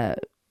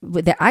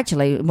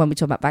 Actually, when we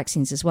talk about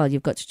vaccines as well,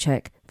 you've got to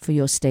check for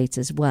your state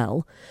as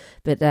well.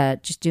 But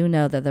just do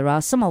know that there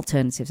are some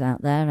alternatives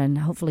out there, and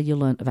hopefully you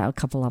learned about a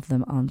couple of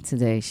them on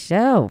today's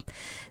show.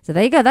 So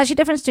there you go. That's your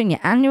difference between your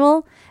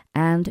annual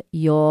and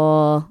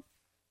your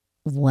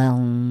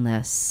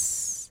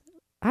wellness.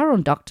 Our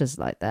own doctor's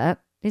like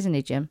that, isn't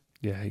he, Jim?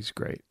 Yeah, he's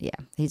great. Yeah,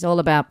 he's all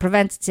about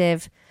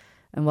preventative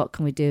and what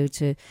can we do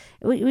to.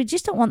 We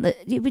just don't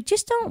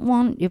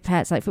want your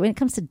pets, like when it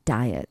comes to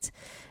diet.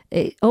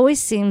 It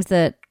always seems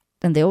that,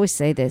 and they always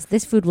say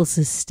this food will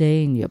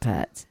sustain your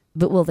pet,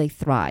 but will they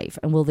thrive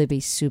and will they be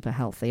super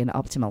healthy and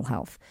optimal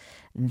health?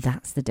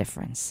 That's the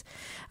difference.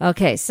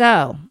 Okay,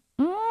 so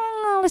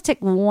let's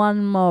take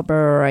one more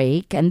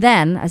break. And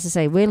then, as I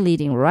say, we're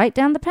leading right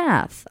down the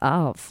path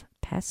of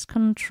pest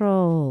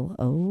control.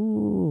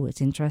 Oh,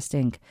 it's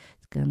interesting.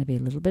 It's going to be a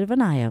little bit of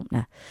an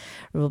eye-opener.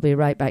 We'll be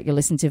right back. You're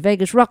listening to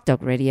Vegas Rock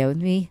Dog Radio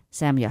with me,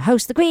 Sam, your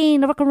host, the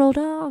queen of rock and roll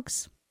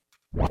dogs.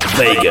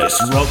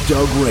 Vegas Rock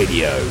Dog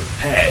Radio.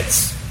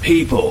 Pets,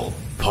 people,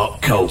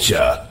 pop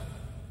culture.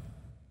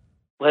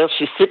 Well,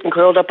 she's sitting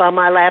curled up on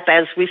my lap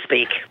as we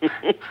speak.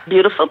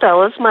 Beautiful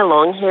Bella's my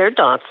long-haired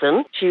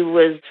Dachshund. She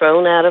was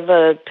thrown out of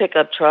a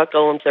pickup truck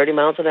going 30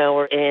 miles an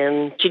hour,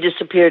 and she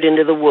disappeared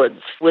into the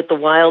woods with the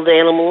wild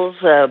animals,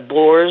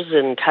 boars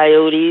and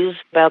coyotes.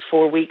 About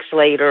 4 weeks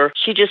later,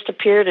 she just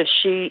appeared and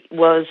she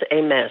was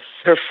a mess.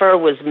 Her fur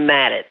was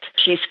matted.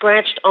 She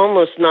scratched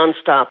almost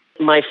nonstop.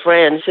 My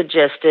friend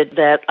suggested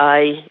that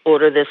I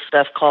order this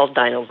stuff called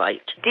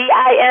Dinovite.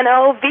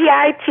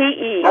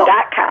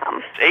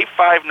 DINOVITE.com.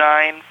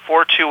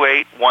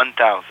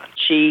 859-428-1000.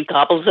 She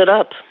gobbles it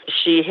up.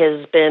 She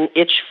has been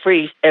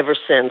itch-free ever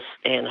since,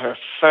 and her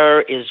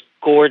fur is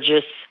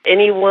gorgeous.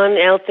 Anyone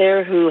out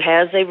there who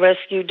has a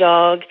rescue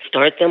dog,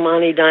 start them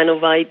on a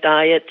Dinovite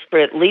diet for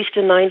at least a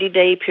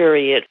 90-day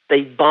period.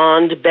 They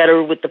bond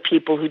better with the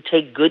people who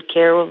take good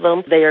care of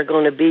them. They are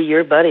going to be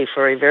your buddy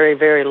for a very,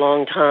 very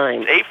long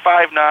time.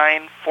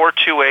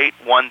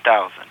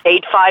 859-428-1000.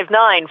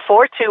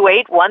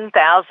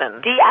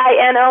 859-428-1000.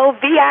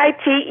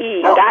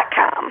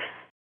 DINOVITE.com.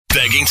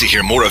 Begging to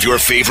hear more of your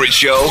favorite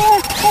show?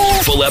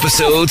 Full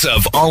episodes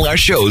of all our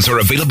shows are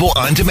available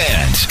on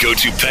demand. Go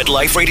to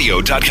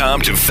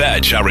PetLifeRadio.com to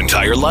fetch our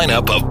entire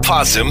lineup of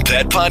Possum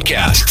Pet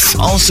podcasts.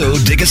 Also,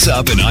 dig us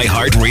up in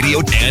iHeartRadio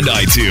and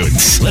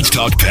iTunes. Let's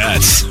talk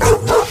pets.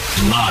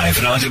 Live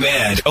and on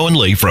demand,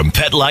 only from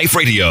Pet Life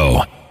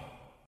Radio.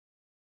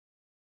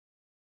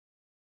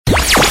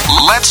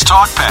 Let's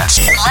talk pets.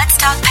 Let's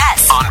talk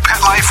pets On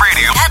Pet Life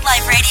Radio. Pet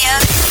Life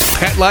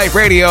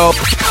Radio.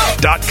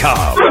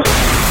 PetLifeRadio.com.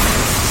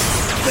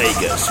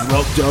 Vegas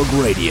Rock Dog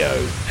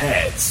Radio.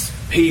 Pets,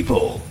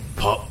 people,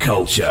 pop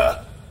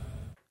culture.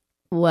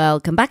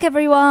 Welcome back,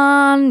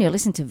 everyone. You're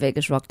listening to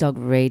Vegas Rock Dog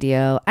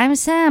Radio. I'm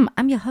Sam.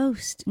 I'm your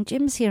host, and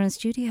Jim's here in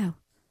studio.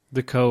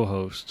 The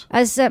co-host.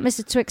 Has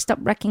Mr. Twix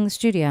stopped wrecking the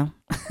studio?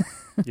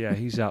 Yeah,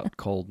 he's out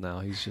cold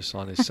now. He's just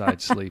on his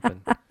side sleeping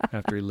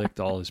after he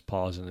licked all his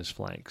paws and his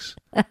flanks.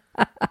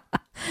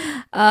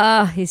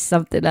 He's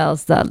something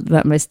else, that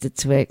Mr.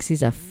 Twix.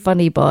 He's a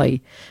funny boy.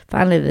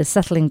 Finally, they're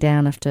settling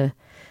down after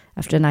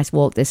a nice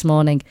walk this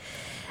morning.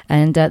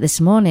 And this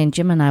morning,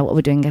 Jim and I, what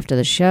we're doing after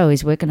the show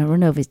is we're going to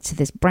run over to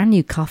this brand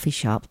new coffee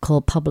shop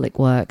called Public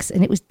Works.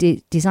 And it was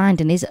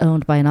designed and is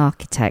owned by an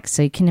architect.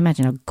 So you can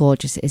imagine how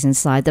gorgeous it is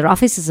inside. Their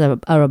offices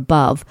are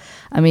above.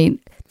 I mean,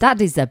 That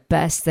is the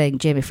best thing,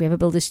 Jim. If we ever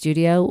build a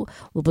studio,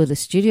 we'll build a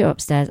studio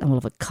upstairs and we'll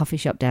have a coffee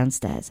shop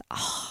downstairs.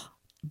 Oh,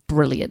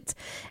 brilliant.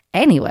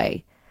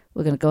 Anyway,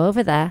 we're going to go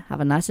over there, have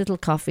a nice little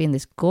coffee in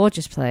this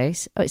gorgeous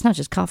place. Oh, it's not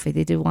just coffee.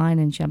 They do wine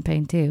and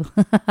champagne too.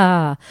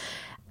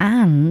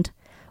 And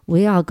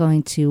we are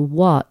going to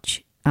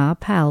watch our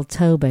pal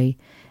Toby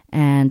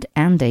and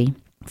Andy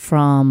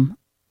from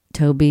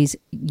Toby's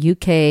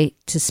UK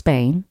to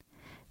Spain.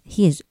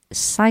 He is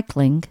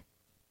cycling.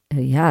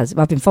 He has.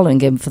 I've been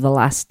following him for the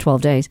last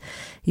 12 days.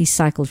 He's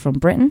cycled from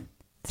Britain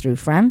through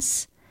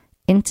France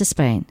into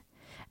Spain.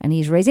 And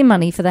he's raising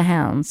money for the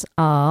hounds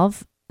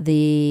of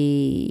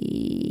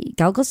the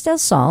Galgos del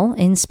Sol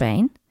in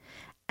Spain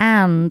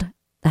and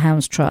the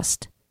Hounds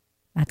Trust.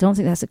 I don't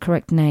think that's the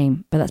correct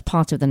name, but that's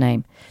part of the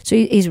name. So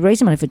he's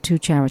raising money for two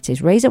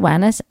charities, raise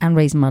awareness and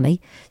raise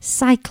money.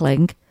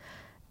 Cycling.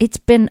 It's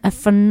been a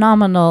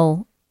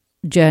phenomenal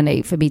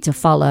journey for me to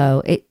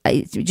follow. It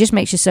just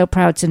makes you so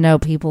proud to know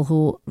people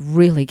who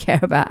really care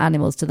about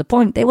animals to the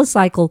point they will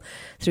cycle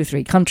through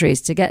 3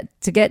 countries to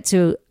get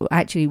to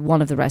actually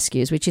one of the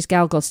rescues, which is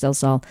Galgos del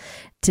Sol.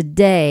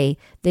 Today,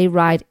 they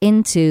ride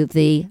into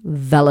the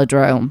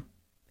velodrome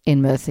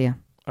in Murcia.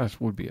 That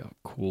would be a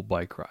cool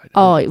bike ride.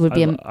 Oh, it would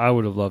be. I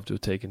would have loved to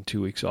have taken 2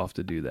 weeks off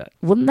to do that.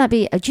 Wouldn't that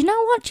be? Do you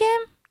know what,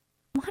 Jim?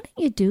 Why don't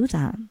you do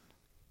that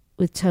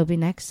with Toby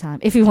next time?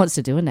 If he wants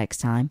to do it next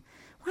time.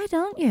 Why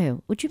don't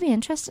you? Would you be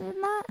interested in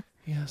that?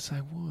 Yes,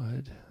 I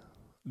would.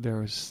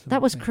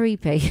 That was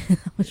creepy.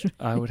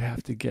 I would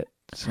have to get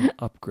some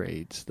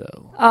upgrades,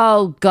 though.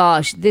 Oh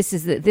gosh, this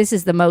is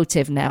the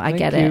motive now. I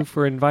get it. Thank you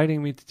for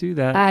inviting me to do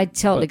that. I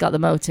totally got the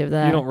motive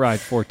there. You don't ride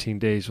 14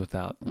 days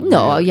without.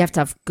 No, you have to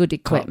have good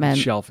equipment,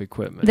 shelf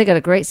equipment. They got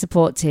a great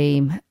support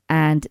team,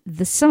 and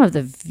some of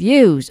the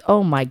views.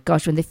 Oh my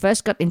gosh, when they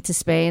first got into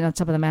Spain on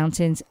top of the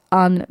mountains,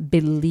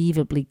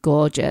 unbelievably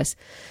gorgeous.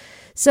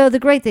 So the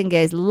great thing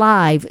is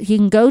live. You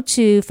can go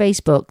to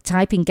Facebook,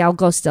 type in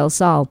Galgos del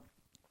Sol.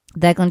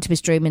 They're going to be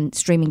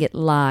streaming it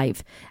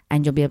live,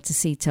 and you'll be able to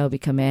see Toby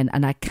come in,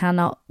 and I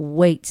cannot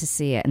wait to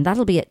see it. And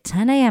that'll be at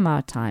 10 a.m.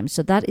 our time,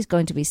 so that is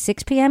going to be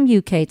 6 p.m.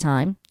 UK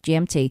time,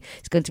 GMT.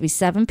 It's going to be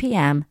 7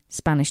 p.m.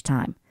 Spanish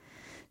time.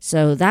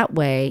 So that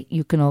way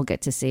you can all get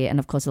to see it, and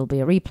of course there'll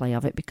be a replay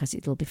of it because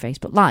it'll be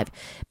Facebook Live.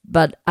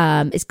 But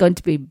it's going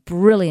to be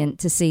brilliant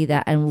to see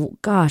that. And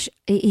gosh,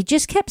 he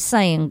just kept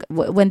saying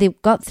when they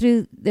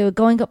were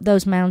going up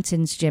those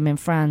mountains, Jim, in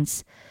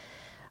France.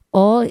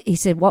 He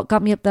said, what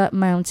got me up that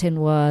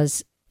mountain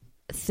was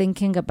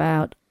thinking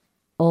about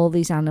all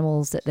these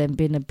animals that then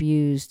been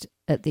abused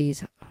at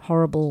these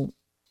horrible,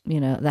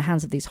 the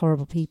hands of these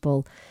horrible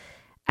people,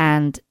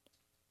 and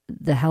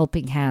the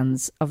helping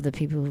hands of the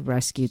people who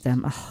rescued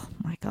them. Oh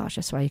my gosh,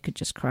 that's why you could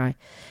just cry.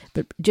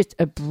 But just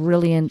a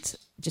brilliant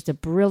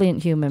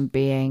human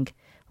being.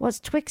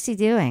 What's Twixie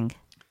doing?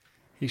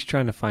 He's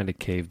trying to find a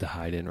cave to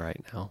hide in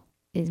right now.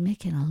 He's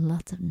making a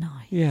lot of noise.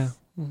 Yeah.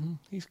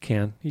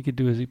 Mm-hmm. He could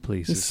do as he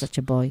pleases. He's such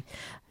a boy.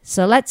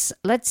 So let's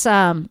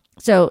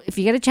so if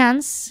you get a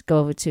chance, go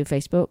over to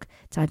Facebook,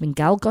 type in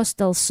Galgos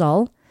del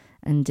Sol,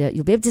 and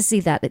you'll be able to see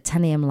that at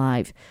 10 a.m.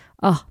 live.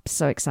 Oh, I'm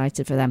so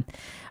excited for them.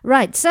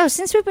 Right, so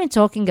since we've been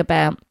talking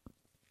about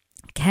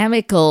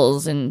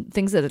chemicals and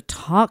things that are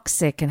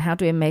toxic and how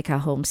do we make our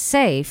home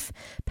safe,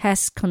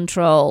 pest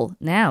control.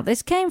 Now,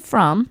 this came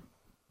from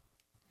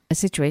a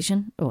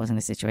situation. It wasn't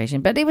a situation,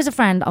 but it was a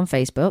friend on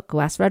Facebook who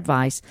asked for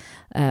advice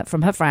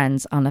from her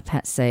friends on a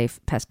pet-safe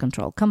pest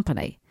control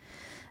company.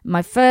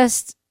 My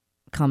first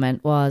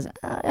comment was,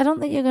 I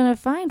don't think you're going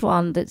to find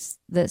one that's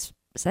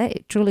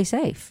safe, truly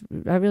safe.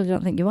 I really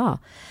don't think you are.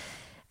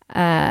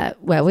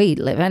 Where we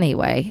live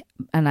anyway.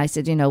 And I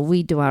said,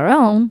 we do our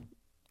own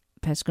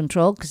pest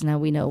control because now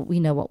we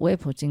know what we're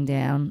putting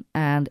down.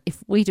 And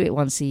if we do it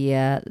once a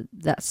year,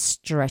 that's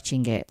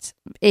stretching it.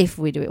 If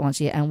we do it once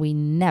a year, and we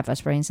never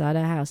spray inside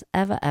our house,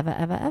 ever, ever,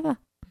 ever, ever.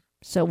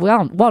 So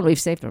we've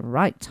saved a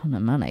right ton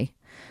of money.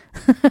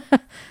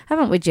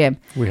 Haven't we, Jim?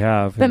 We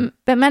have.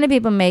 But many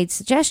people made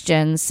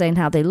suggestions saying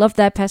how they love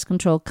their pest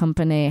control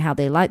company, how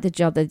they like the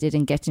job they did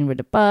in getting rid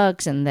of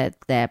bugs, and that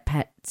their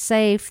pet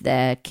safe,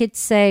 their kids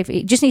safe.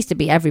 It just needs to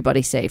be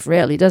everybody safe,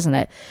 really, doesn't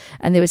it?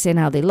 And they were saying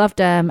how they loved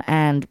them,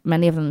 and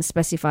many of them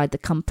specified the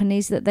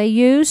companies that they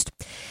used.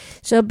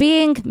 So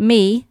being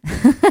me,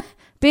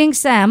 being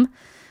Sam,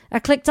 I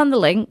clicked on the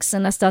links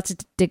and I started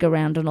to dig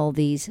around on all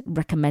these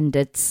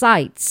recommended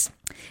sites.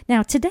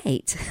 Now, to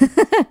date,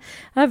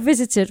 I've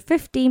visited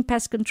 15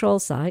 pest control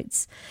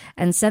sites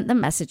and sent them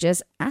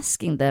messages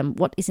asking them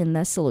what is in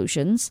their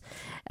solutions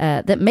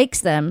that makes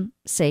them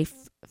safe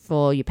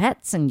for your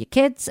pets and your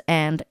kids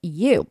and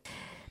you.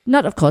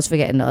 Not, of course,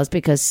 forgetting us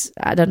because,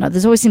 I don't know,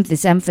 there's always seems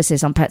this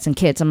emphasis on pets and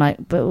kids. I'm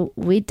like, but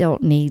we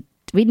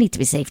need to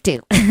be safe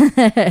too.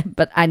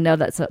 But I know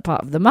that's a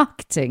part of the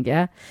marketing,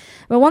 yeah?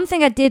 But one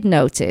thing I did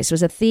notice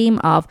was a theme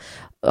of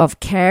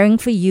of caring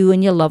for you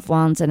and your loved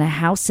ones and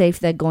how safe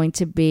they're going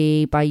to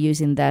be by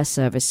using their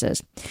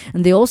services.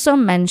 And they also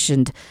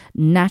mentioned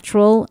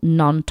natural,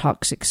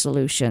 non-toxic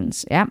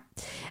solutions. Yeah.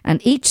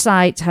 And each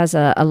site has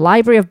a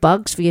library of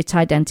bugs for you to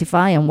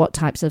identify and what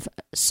types of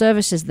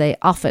services they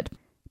offered.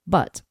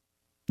 But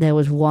there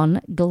was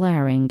one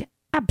glaring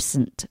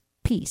absent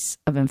piece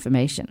of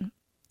information.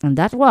 And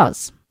that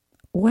was,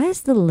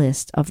 where's the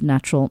list of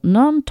natural,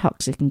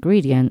 non-toxic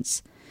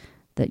ingredients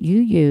that you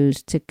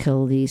use to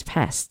kill these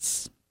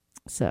pests?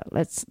 So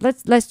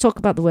let's talk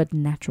about the word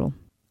natural.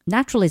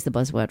 Natural is the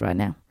buzzword right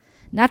now.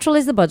 Natural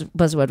is the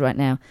buzzword right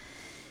now.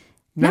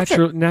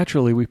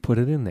 Naturally, we put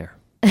it in there.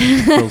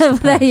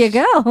 There you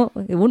go.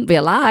 It wouldn't be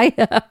a lie.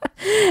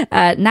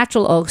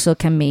 Natural also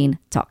can mean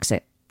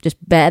toxic. Just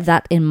bear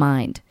that in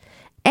mind.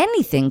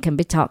 Anything can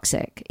be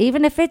toxic,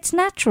 even if it's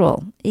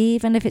natural.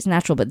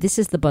 But this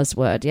is the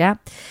buzzword, yeah?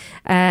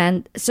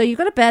 And so you've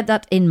got to bear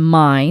that in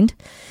mind.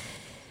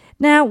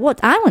 Now, what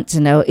I want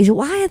to know is,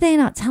 why are they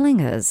not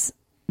telling us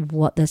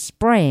what they're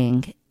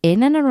spraying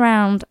in and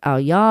around our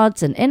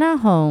yards and in our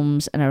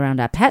homes and around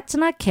our pets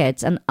and our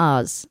kids and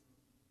us?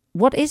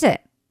 What is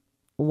it?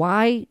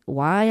 Why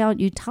aren't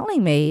you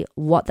telling me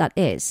what that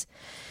is?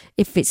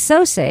 If it's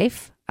so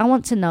safe, I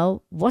want to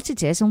know what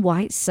it is and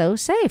why it's so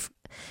safe.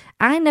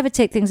 I never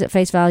take things at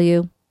face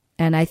value,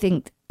 and I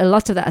think a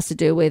lot of that has to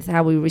do with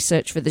how we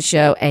research for the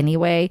show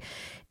anyway,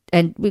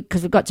 and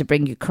because we've got to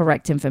bring you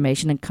correct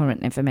information and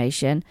current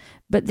information.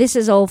 But this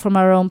is all from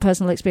our own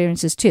personal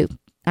experiences too.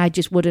 I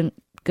just wouldn't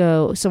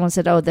go, someone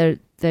said, oh,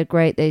 they're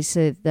great, they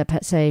say they're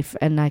pet safe,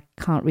 and I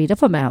can't read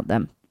up about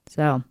them.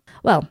 So,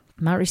 well,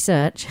 my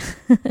research,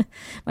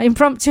 my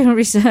impromptu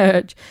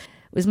research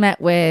was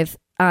met with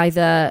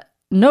either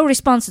no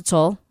response at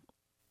all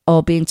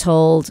or being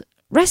told,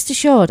 rest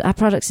assured, our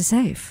products are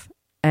safe.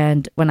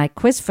 And when I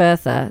quizzed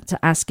further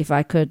to ask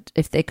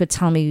if they could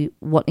tell me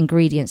what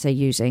ingredients they're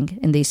using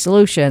in these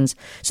solutions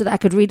so that I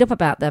could read up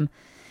about them,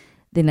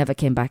 they never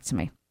came back to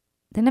me.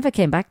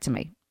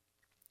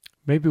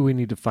 Maybe we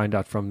need to find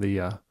out from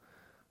the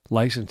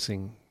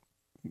licensing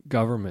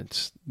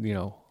governments, you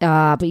know.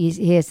 But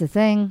here's the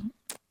thing.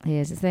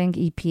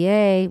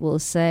 EPA will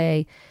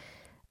say,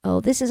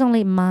 oh, this is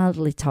only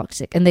mildly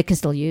toxic, and they can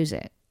still use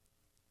it.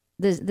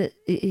 Do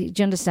you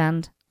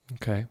understand?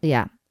 Okay.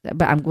 Yeah.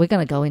 But we're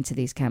going to go into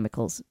these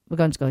chemicals.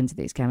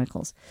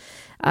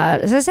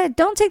 As I said,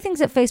 don't take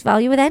things at face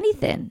value with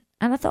anything.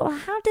 And I thought, well,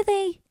 how do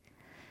they...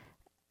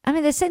 I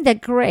mean, they're saying they're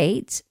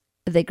great.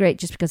 Are they great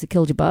just because they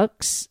killed your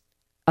bugs?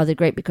 Are they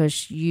great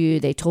because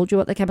they told you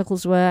what the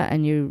chemicals were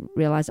and you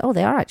realized, oh,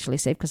 they are actually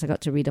safe because I got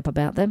to read up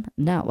about them?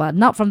 No, well,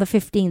 not from the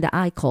 15 that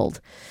I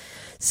called.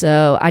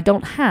 So I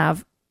don't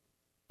have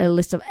a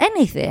list of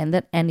anything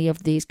that any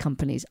of these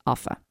companies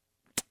offer.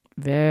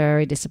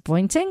 Very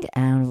disappointing.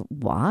 And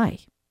why?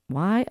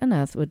 Why on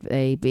earth would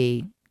they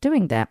be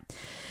doing that?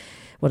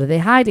 What are they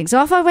hiding? So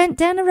off I went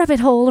down a rabbit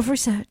hole of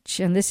research,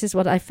 and this is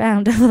what I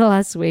found over the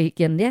last week.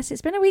 And yes,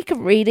 it's been a week of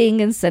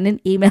reading and sending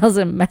emails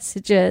and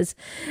messages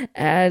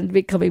and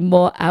becoming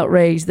more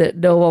outraged that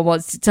no one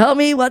wants to tell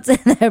me what's in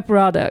their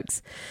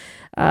products.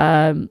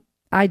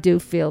 I do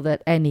feel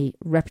that any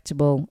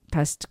reputable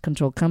pest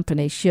control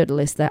company should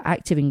list their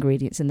active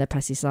ingredients in their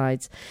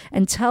pesticides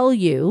and tell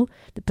you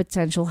the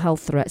potential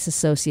health threats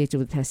associated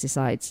with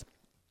pesticides,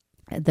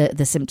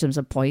 the symptoms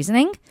of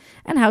poisoning,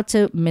 and how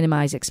to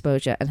minimize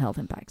exposure and health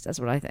impacts. That's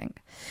what I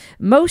think.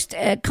 Most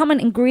common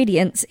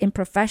ingredients in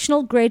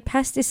professional grade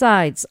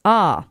pesticides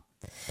are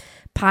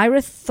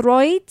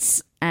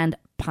pyrethroids and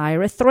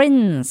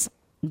pyrethrins.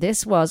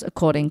 This was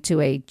according to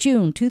a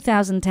June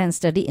 2010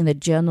 study in the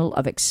Journal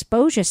of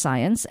Exposure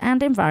Science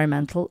and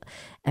Environmental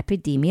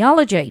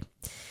Epidemiology.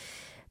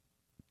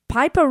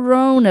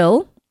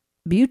 Piperonyl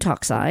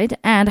butoxide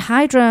and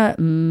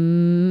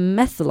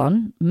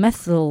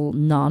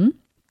hydromethanon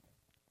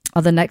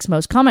are the next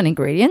most common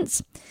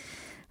ingredients.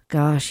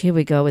 Gosh, here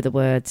we go with the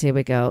words. Here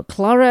we go.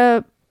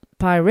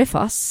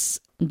 Chlorpyrifos,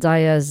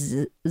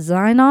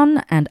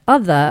 diazinon, and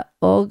other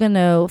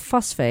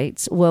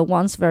organophosphates were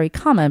once very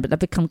common, but have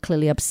become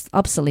clearly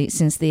obsolete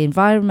since the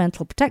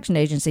Environmental Protection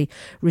Agency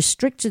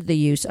restricted the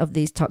use of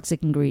these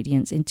toxic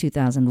ingredients in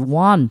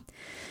 2001.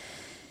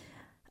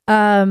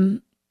 So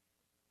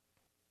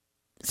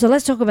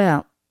let's talk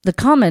about the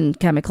common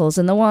chemicals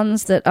and the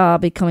ones that are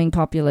becoming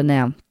popular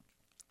now.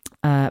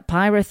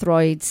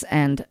 Pyrethroids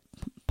and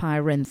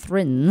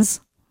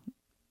pyrenthrins.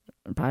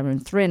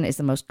 Pyrethrin is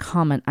the most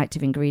common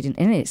active ingredient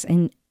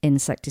in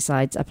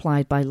insecticides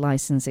applied by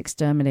licensed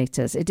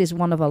exterminators. It is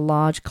one of a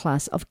large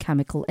class of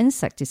chemical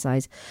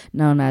insecticides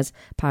known as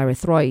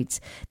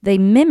pyrethroids. They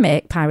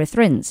mimic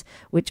pyrethrins,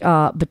 which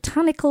are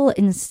botanical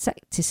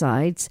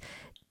insecticides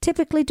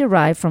typically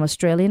derived from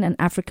Australian and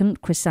African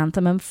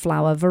chrysanthemum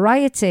flower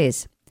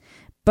varieties.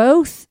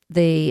 Both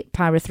the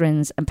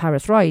pyrethrins and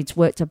pyrethroids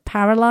work to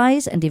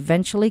paralyze and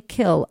eventually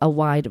kill a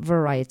wide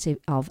variety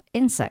of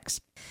insects.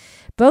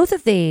 Both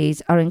of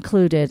these are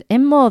included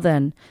in more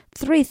than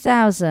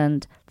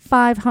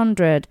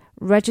 3,500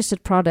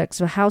 registered products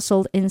for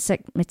household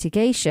insect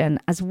mitigation,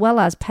 as well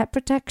as pet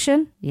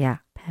protection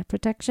pet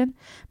protection,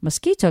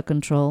 mosquito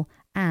control,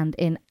 and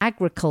in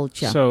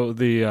agriculture. So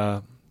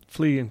the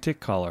flea and tick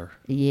collar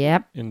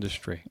Yep.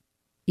 industry.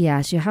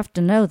 Yes, you have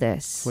to know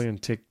this. Flea and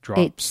tick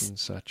drops and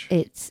such.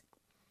 It's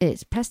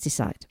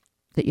pesticide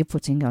that you're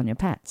putting on your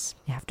pets.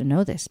 You have to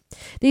know this.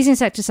 These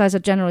insecticides are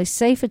generally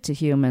safer to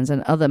humans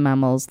and other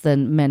mammals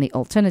than many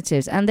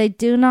alternatives, and they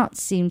do not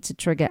seem to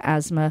trigger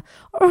asthma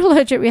or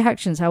allergic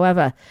reactions.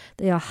 However,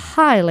 they are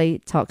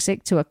highly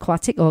toxic to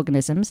aquatic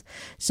organisms,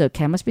 so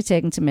care must be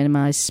taken to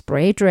minimize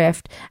spray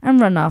drift and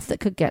runoff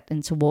that could get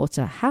into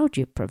water. How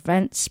do you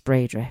prevent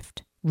spray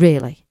drift?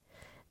 Really?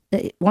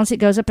 Once it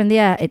goes up in the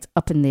air, it's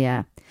up in the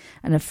air.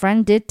 And a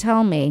friend did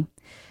tell me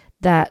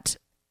that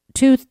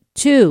two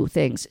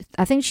things.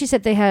 I think she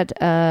said they had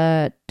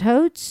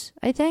toads,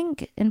 I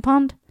think, in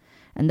pond.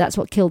 And that's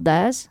what killed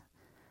theirs,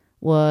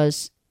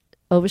 was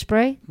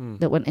overspray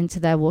that went into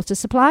their water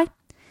supply.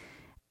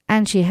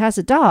 And she has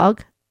a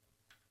dog,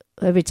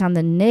 every time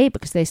the neighbor,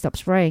 because they stopped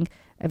spraying,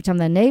 every time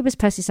their neighbor's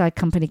pesticide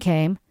company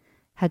came,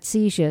 had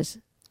seizures.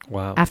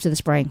 Wow. After the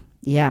spraying.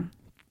 Yeah.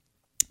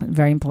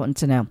 Very important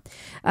to know.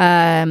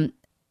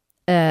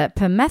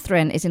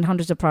 Permethrin is in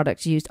hundreds of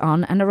products used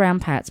on and around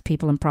pets,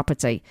 people, and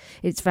property.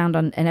 It's found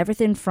in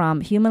everything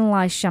from human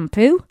lice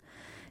shampoo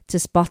to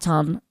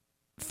spot-on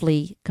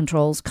flea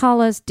controls,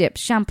 collars, dips,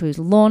 shampoos,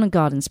 lawn and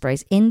garden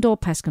sprays, indoor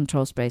pest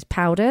control sprays,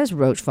 powders,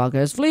 roach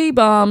foggers, flea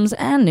bombs,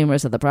 and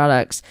numerous other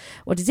products.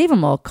 What is even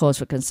more cause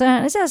for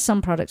concern is that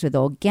some products with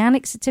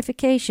organic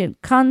certification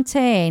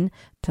contain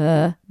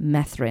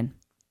permethrin.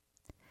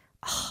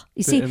 Oh,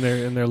 you see, and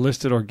they're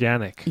listed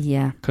organic.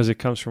 Yeah. Because it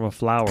comes from a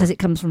flower. Because it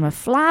comes from a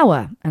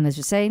flower. And as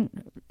you're saying,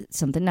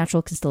 something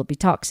natural can still be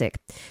toxic.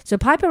 So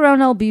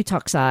piperonal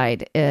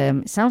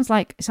butoxide sounds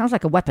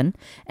like a weapon.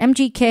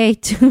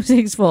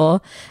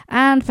 MGK-264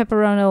 and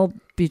piperonal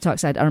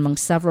butoxide are among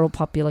several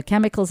popular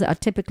chemicals that are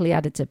typically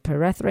added to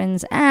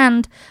permethrins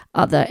and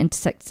other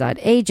insecticide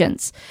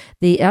agents.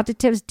 The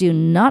additives do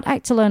not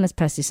act alone as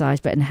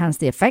pesticides, but enhance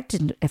the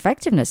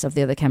effectiveness of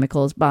the other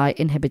chemicals by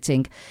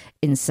inhibiting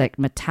insect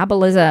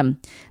metabolism.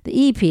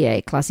 The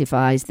EPA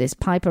classifies this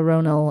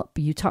piperonal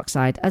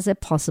butoxide as a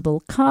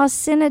possible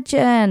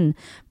carcinogen,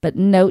 but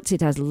notes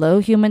it has low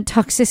human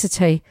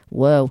toxicity.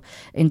 Whoa.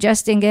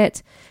 Ingesting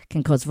it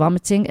can cause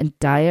vomiting and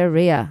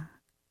diarrhea.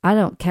 I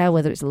don't care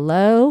whether it's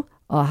low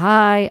or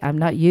high, I'm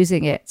not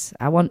using it.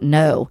 I want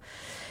no.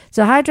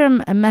 So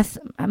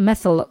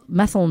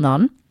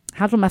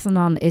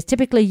hydromethanon is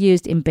typically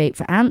used in bait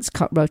for ants,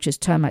 cockroaches,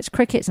 termites,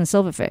 crickets, and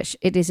silverfish.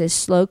 It is a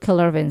slow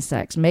killer of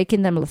insects,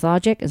 making them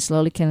lethargic and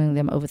slowly killing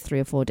them over 3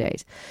 or 4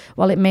 days.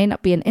 While it may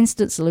not be an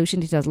instant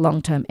solution, it has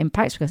long-term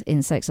impacts because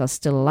insects are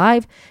still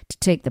alive to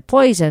take the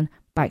poison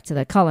back to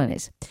their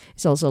colonies.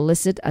 It's also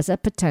listed as a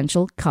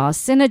potential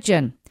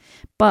carcinogen,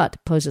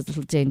 but poses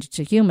little danger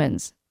to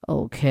humans.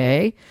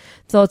 Okay.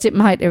 Thought it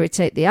might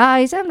irritate the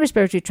eyes and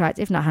respiratory tract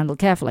if not handled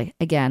carefully.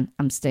 Again,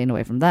 I'm staying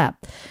away from that.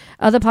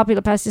 Other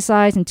popular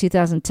pesticides in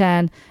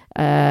 2010,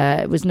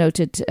 it was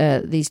noted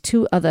these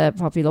two other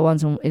popular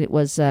ones. It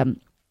was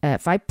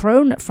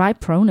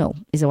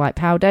fipronil is a white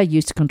powder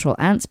used to control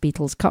ants,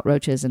 beetles,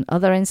 cockroaches, and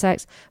other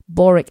insects.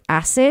 Boric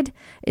acid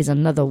is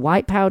another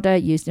white powder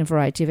used in a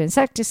variety of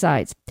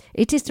insecticides.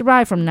 It is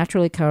derived from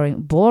naturally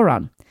occurring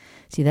boron.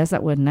 See, there's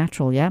that word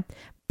natural, yeah?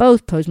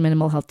 Both pose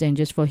minimal health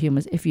dangers for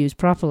humans if used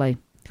properly.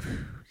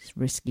 It's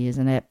risky,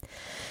 isn't it?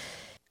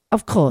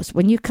 Of course,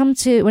 when it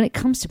comes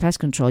to pest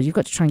control, you've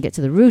got to try and get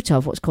to the root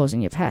of what's causing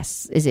your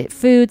pests. Is it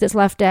food that's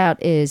left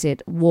out? Is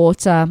it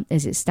water?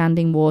 Is it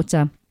standing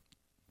water?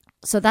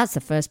 So that's the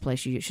first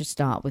place you should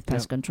start with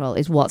pest control,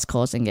 is what's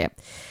causing it.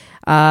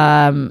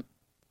 Pesticides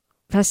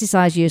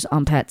used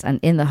on pets and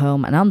in the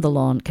home and on the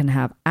lawn can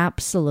have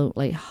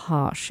absolutely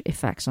harsh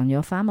effects on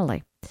your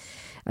family.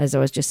 As I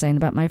was just saying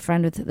about my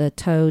friend with the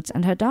toads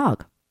and her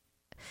dog.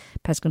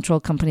 Pest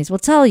control companies will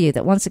tell you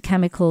that once a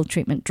chemical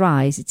treatment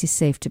dries, it is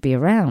safe to be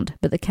around,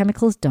 but the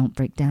chemicals don't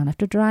break down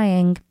after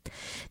drying.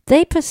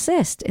 They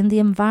persist in the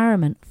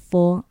environment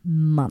for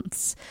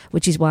months,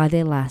 which is why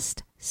they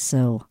last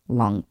so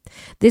long.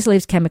 This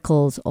leaves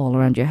chemicals all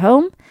around your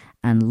home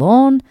and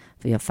lawn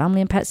for your family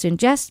and pets to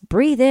ingest,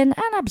 breathe in,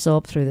 and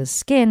absorb through the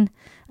skin.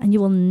 And you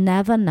will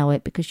never know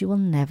it because you will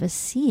never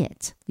see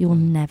it. You will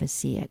never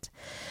see it.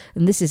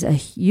 And this is a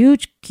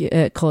huge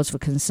cause for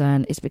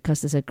concern. It's because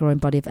there's a growing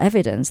body of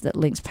evidence that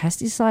links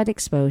pesticide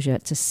exposure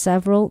to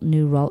several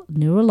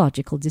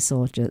neurological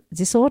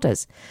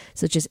disorders,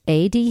 such as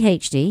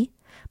ADHD,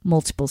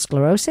 multiple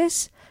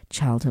sclerosis,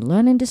 childhood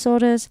learning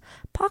disorders,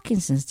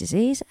 Parkinson's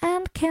disease,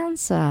 and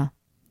cancer.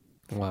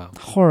 Wow.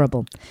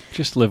 Horrible.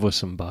 Just live with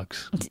some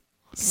bugs.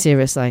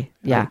 Seriously,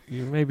 yeah.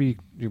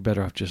 You're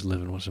better off just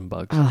living with some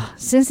bugs.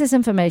 Since this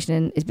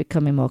information is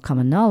becoming more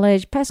common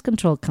knowledge, pest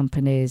control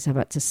companies have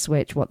had to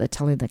switch what they're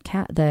telling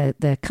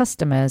their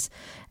customers,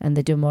 and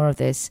they do more of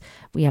this.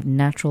 We have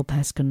natural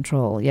pest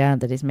control,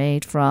 that is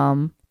made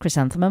from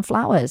chrysanthemum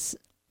flowers.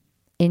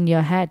 In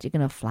your head, you're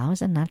going to,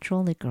 flowers are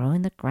natural, they grow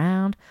in the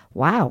ground.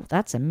 Wow,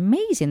 that's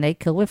amazing. They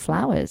kill with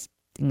flowers.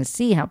 can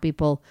see how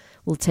people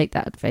will take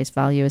that at face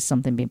value as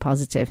something being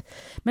positive.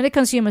 Many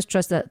consumers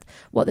trust that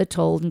what they're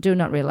told and do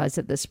not realize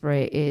that the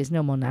spray is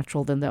no more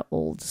natural than their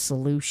old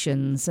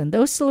solutions. And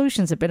those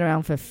solutions have been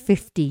around for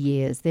 50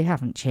 years. They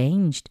haven't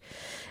changed.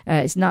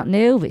 It's not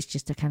new. It's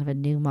just a kind of a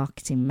new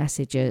marketing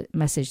message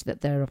that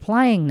they're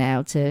applying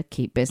now to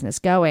keep business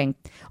going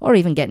or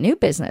even get new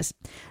business.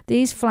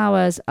 These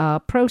flowers are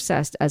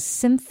processed as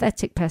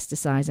synthetic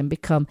pesticides and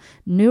become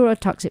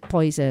neurotoxic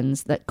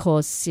poisons that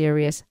cause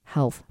serious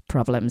health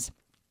problems.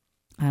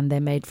 And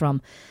they're made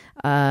from,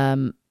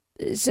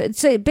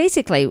 so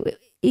basically,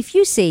 if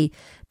you see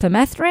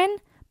permethrin,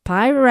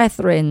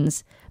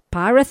 pyrethrins,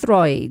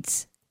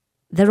 pyrethroids,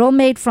 they're all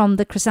made from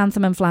the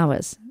chrysanthemum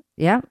flowers,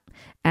 yeah?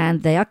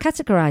 And they are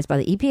categorized by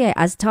the EPA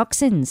as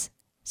toxins.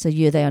 So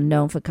they are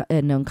known for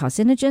known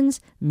carcinogens,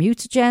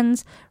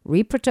 mutagens,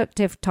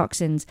 reproductive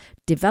toxins,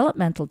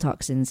 developmental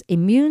toxins,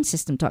 immune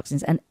system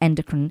toxins, and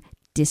endocrine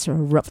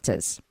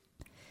disruptors.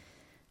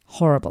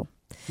 Horrible.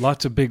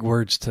 Lots of big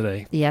words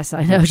today. Yes,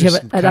 I know, Jim,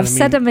 and I've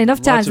said them enough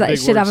times that I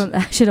should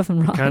have them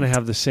right. Kind of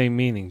have the same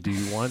meaning. Do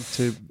you want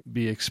to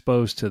be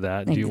exposed to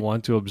that? Do you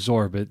want to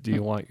absorb it? Do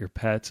you want your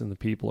pets and the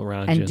people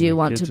around you? And do you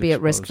want to be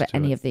at risk for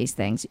any of these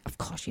things? Of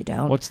course you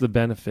don't. What's the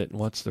benefit and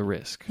what's the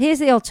risk? Here's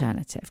the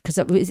alternative, because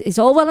it's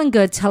all well and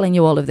good telling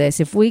you all of this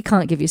if we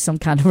can't give you some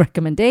kind of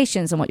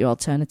recommendations on what your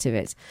alternative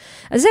is.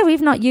 As I say, we've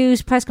not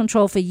used pest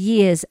control for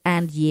years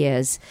and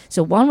years.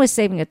 So one, we're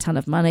saving a ton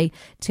of money.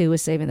 Two, we're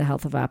saving the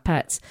health of our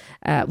pets.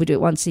 We do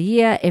it once a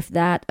year. If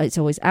that, it's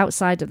always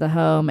outside of the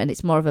home, and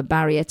it's more of a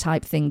barrier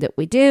type thing that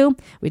we do.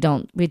 We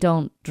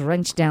don't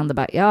drench down the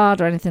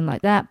backyard or anything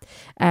like that.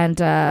 And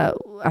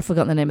I've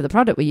forgotten the name of the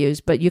product we use,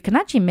 but you can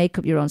actually make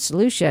up your own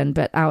solution.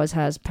 But ours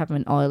has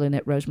peppermint oil in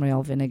it, rosemary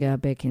oil vinegar,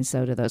 baking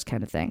soda, those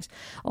kind of things.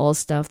 All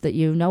stuff that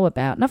you know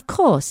about. And of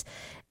course,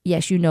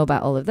 yes, you know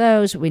about all of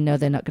those. We know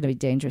they're not going to be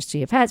dangerous to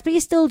your pets, but you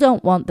still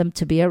don't want them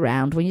to be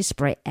around when you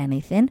spray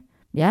anything.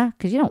 Yeah,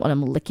 because you don't want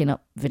them licking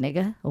up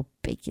vinegar or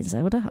baking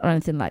soda or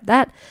anything like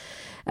that.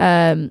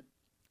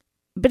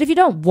 But if you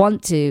don't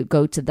want to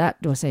go to that,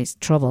 I say it's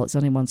trouble, it's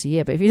only once a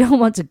year, but if you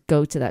don't want to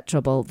go to that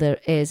trouble, there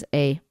is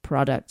a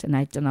product, and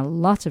I've done a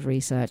lot of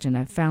research, and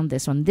I've found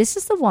this one. This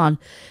is the one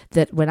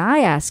that when I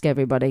ask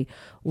everybody,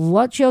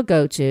 what's your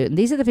go-to, and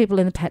these are the people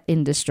in the pet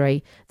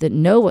industry that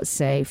know what's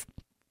safe,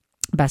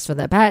 best for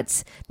their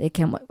pets, they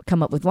can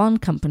come up with one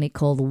company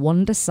called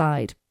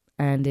Wondercide.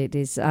 And it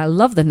is, I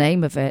love the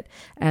name of it.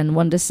 And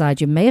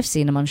Wondercide, you may have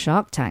seen them on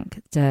Shark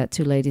Tank,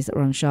 two ladies that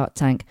were on Shark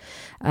Tank.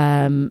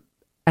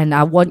 And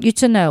I want you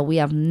to know we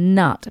have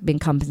not been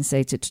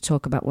compensated to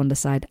talk about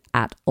Wondercide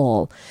at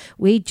all.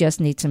 We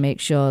just need to make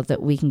sure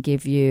that we can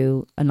give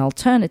you an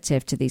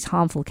alternative to these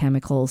harmful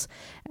chemicals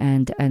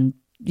and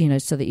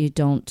so that you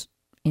don't,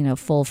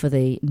 fall for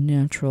the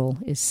natural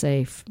is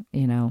safe,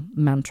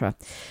 mantra.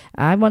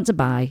 I want to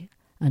buy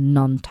a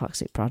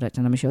non-toxic product,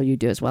 and I'm sure you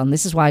do as well. And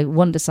this is why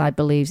Wondercide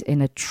believes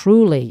in a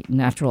truly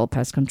natural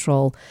pest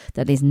control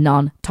that is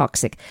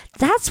non-toxic.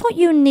 That's what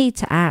you need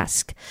to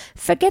ask.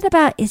 Forget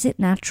about, is it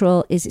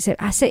natural? Is it safe?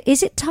 I say,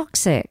 is it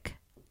toxic?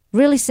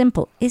 Really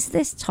simple. Is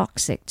this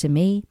toxic to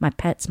me, my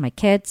pets, my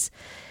kids,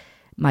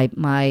 my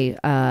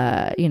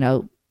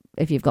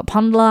if you've got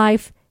pond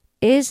life,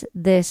 is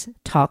this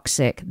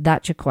toxic?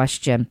 That's your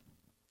question.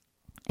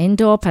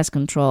 Indoor pest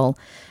control,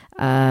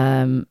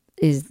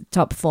 is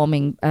top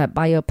performing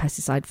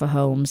biopesticide for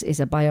homes, is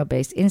a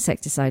bio-based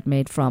insecticide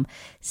made from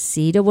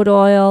cedarwood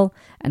oil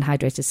and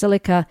hydrated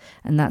silica,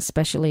 and that's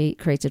specially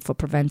created for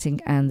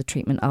preventing and the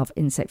treatment of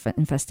insect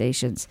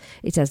infestations.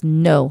 It has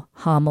no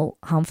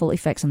harmful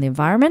effects on the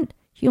environment,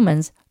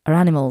 humans, or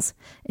animals.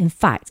 In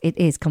fact, it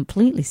is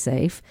completely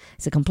safe.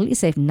 It's a completely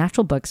safe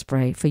natural bug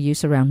spray for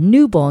use around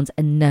newborns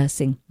and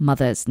nursing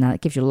mothers. Now,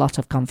 that gives you a lot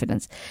of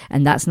confidence.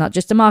 And that's not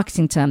just a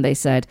marketing term, they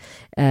said.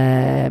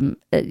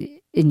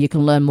 And you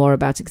can learn more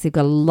about it because they've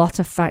got a lot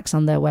of facts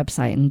on their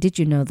website. And did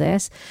you know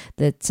this?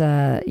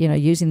 That,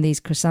 using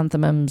these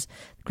chrysanthemum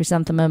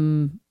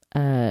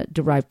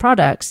derived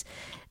products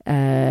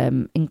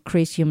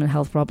increase human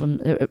health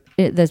problems.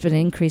 There's been an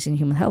increase in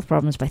human health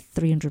problems by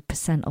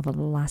 300% over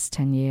the last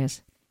 10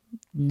 years.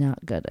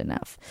 Not good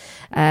enough.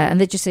 And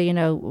they just say,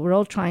 we're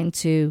all trying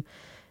to...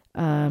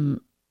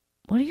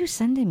 what are you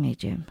sending me,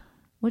 Jim?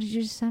 What did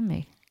you just send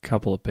me?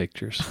 Couple of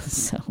pictures.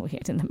 So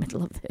weird in the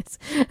middle of this.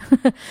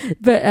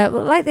 But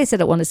like they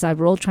said at Wondercide,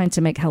 we're all trying to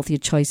make healthier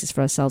choices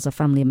for ourselves, our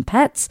family and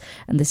pets.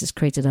 And this has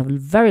created a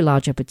very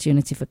large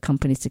opportunity for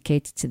companies to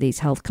cater to these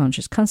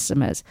health-conscious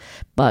customers.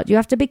 But you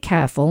have to be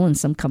careful, and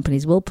some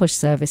companies will push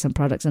service and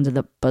products under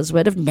the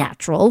buzzword of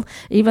natural,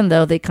 even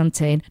though they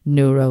contain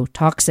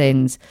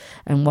neurotoxins.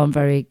 And one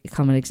very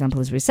common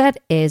example, as we said,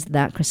 is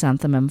that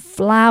chrysanthemum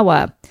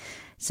flower.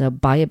 So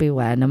buyer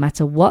beware. No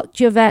matter what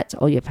your vet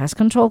or your pest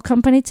control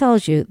company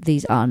tells you,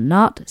 these are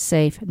not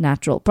safe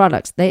natural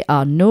products. They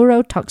are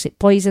neurotoxic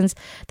poisons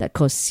that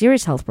cause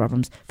serious health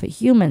problems for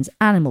humans,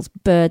 animals,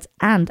 birds,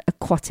 and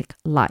aquatic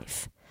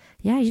life.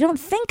 Yeah, you don't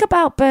think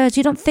about birds.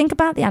 You don't think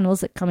about the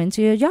animals that come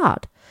into your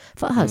yard.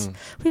 For us,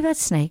 we've had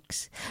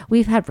snakes,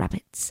 we've had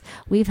rabbits,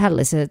 we've had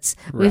lizards,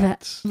 we've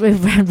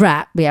had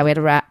rat. Yeah, we had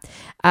a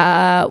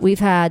rat. We've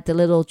had the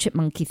little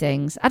chipmunky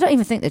things. I don't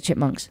even think they're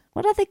chipmunks.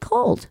 What are they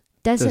called?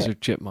 Desert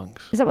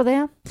chipmunks. Is that what they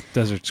are?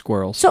 Desert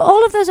squirrels. So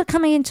all of those are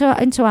coming into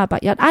our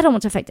backyard. I don't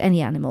want to affect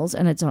any animals,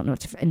 and I don't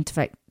want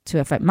to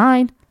affect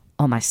mine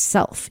or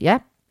myself. Yeah,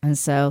 and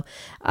so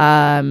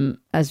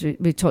as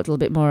we talked a little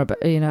bit more about,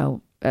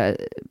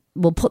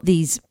 we'll put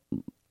these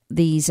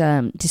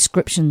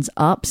descriptions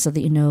up so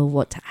that you know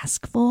what to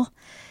ask for.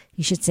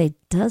 You should say,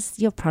 does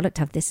your product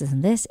have this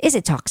and this? Is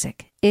it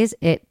toxic? Is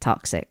it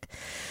toxic?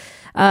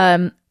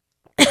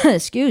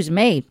 Excuse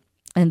me.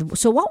 And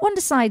so what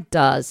Wondicide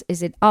does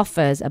is it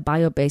offers a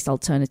bio-based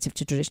alternative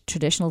to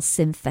traditional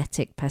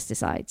synthetic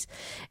pesticides.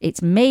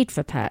 It's made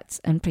for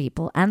pets and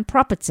people and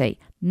property.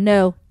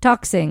 No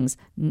toxins,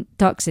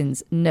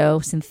 no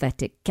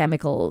synthetic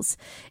chemicals.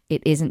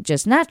 It isn't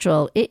just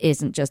natural. It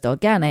isn't just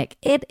organic.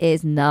 It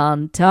is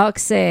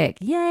non-toxic.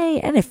 Yay.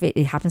 And if it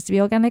happens to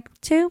be organic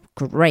too,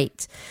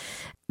 great.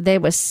 They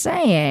were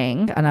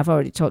saying, and I've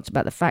already talked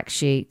about the fact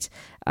sheet,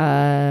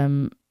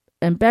 and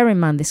bear in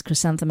mind this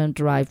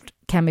chrysanthemum-derived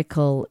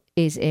chemical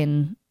is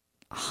in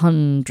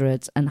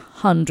hundreds and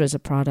hundreds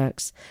of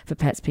products for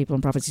pets, people,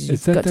 and properties.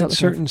 Is that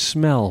certain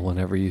smell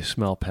whenever you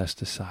smell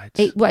pesticides?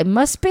 It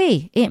must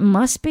be. It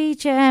must be,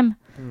 Jem.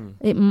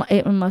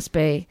 It must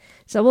be.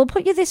 So we'll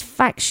put you this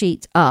fact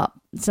sheet up.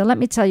 So let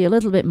me tell you a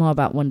little bit more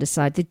about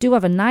Wondicide. They do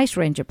have a nice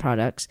range of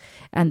products,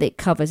 and it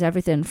covers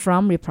everything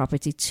from your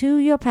property to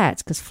your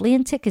pets, because flea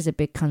and tick is a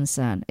big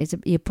concern.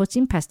 You're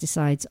putting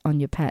pesticides on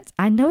your pets.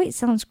 I know it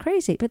sounds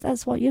crazy, but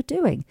that's what you're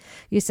doing.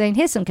 You're saying,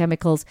 here's some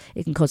chemicals.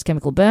 It can cause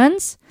chemical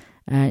burns.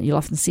 You'll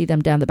often see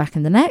them down the back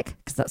of the neck,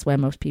 because that's where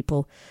most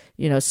people,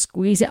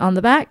 squeeze it on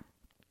the back.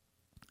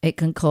 It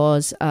can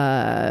cause,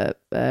 say,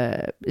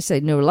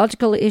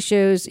 neurological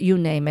issues, you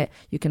name it.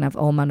 You can have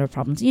all manner of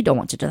problems. You don't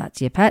want to do that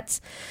to your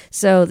pets.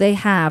 So they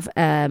have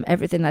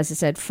everything, as I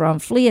said, from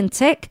flea and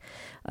tick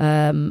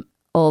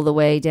all the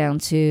way down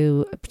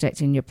to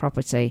protecting your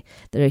property.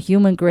 There are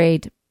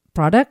human-grade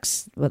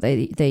products what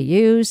they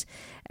use.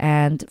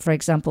 And, for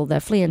example, their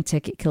flea and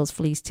tick, it kills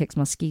fleas, ticks,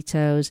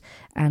 mosquitoes,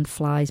 and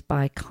flies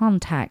by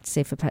contact,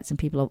 safe for pets and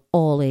people of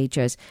all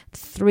ages.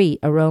 3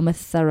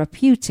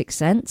 aromatherapeutic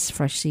scents,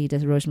 fresh cedar,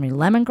 rosemary,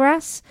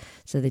 lemongrass,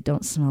 so they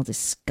don't smell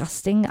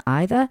disgusting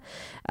either.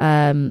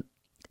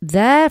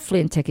 Their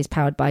flea and tick is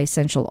powered by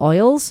essential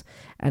oils,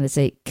 and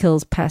it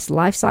kills pest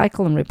life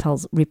cycle and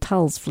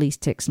repels fleas,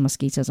 ticks,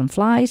 mosquitoes, and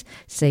flies,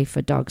 safe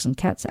for dogs and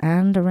cats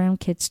and around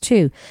kids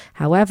too.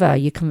 However,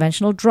 your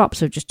conventional drops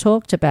we've just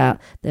talked about,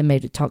 they're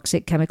made of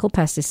toxic chemical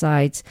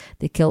pesticides.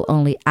 They kill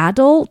only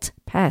adult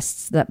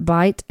pests that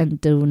bite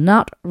and do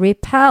not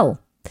repel.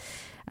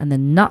 And they're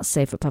not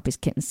safe for puppies,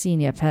 kittens,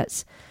 senior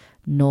pets,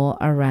 nor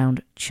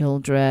around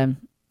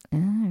children.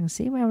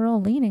 See where we're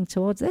all leaning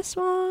towards this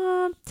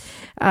one.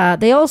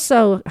 They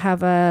also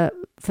have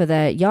for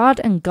their yard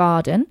and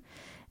garden,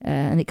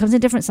 and it comes in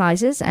different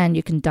sizes, and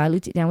you can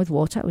dilute it down with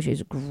water, which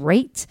is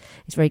great.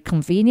 It's very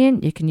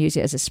convenient. You can use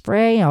it as a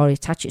spray or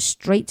attach it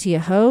straight to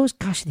your hose.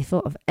 Gosh, they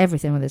thought of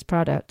everything with this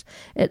product.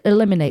 It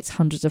eliminates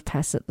hundreds of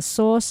pests at the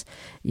source.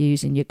 You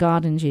use in your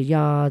gardens, your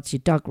yards, your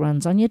dog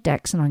runs, on your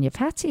decks, and on your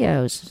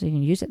patios. So you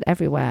can use it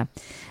everywhere.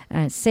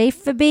 And safe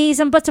for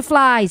bees and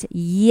butterflies.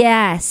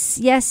 Yes.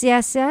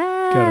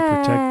 Gotta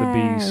protect the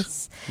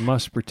bees.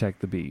 Must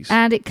protect the bees.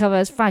 And it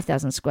covers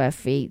 5,000 square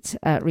feet.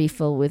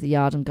 Refill with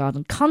yard and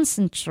garden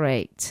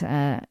concentrate.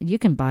 You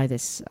can buy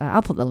this.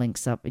 I'll put the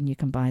links up, and you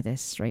can buy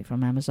this straight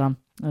from Amazon.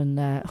 And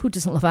who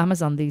doesn't love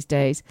Amazon these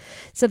days?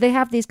 So they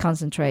have these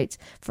concentrates.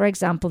 For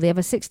example, they have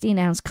a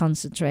 16-ounce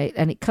concentrate,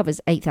 and it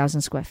covers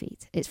 8,000 square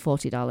feet. It's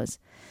 $40.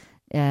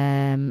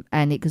 And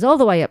it goes all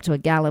the way up to a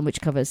gallon,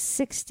 which covers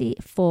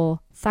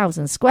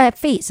 64,000 square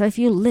feet. So if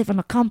you live on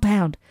a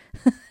compound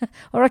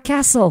or a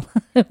castle,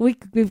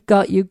 we've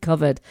got you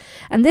covered.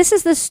 And this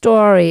is the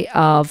story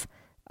of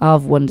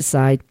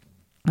Wondicide.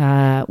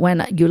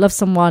 When you love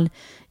someone,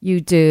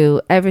 you do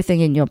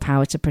everything in your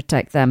power to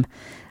protect them.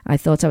 I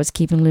thought I was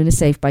keeping Luna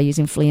safe by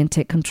using flea and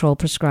tick control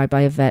prescribed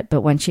by a vet, but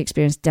when she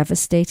experienced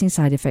devastating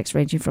side effects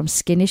ranging from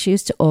skin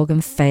issues to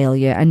organ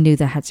failure, I knew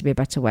there had to be a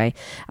better way.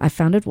 I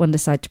founded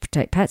Wondicide to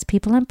protect pets,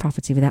 people, and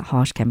property without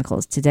harsh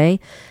chemicals. Today,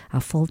 our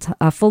full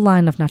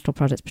line of natural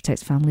products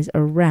protects families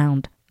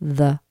around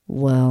the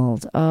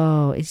world.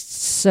 Oh, it's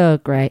so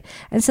great.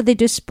 And so they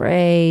do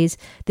sprays,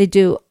 they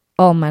do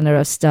all manner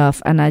of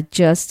stuff, and I'm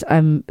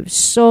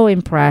so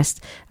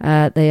impressed.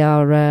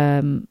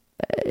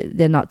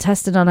 They're not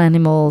tested on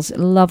animals.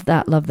 Love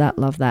that.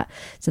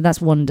 So that's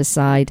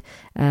Wondicide.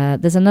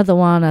 There's another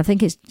one. I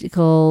think it's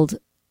called,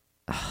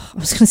 I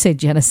was going to say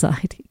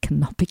genocide. It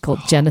cannot be called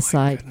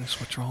genocide. My goodness,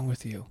 what's wrong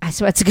with you? I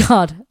swear to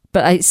God.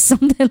 But it's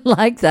something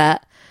like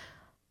that.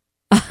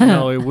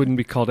 No, it wouldn't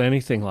be called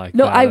anything like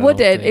no, that. No, I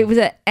wouldn't. It was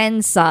an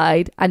N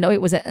side. I know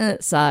it was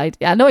an side.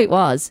 Yeah, I know it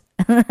was.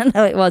 I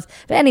know it was.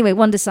 But anyway,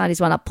 Wondicide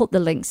is one. I'll put the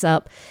links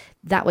up.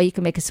 That way you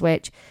can make a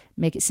switch.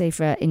 make it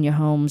safer in your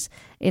homes,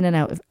 in and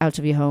out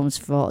of your homes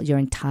for your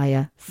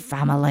entire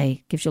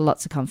family. Gives you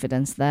lots of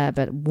confidence there.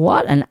 But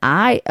what an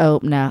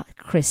eye-opener.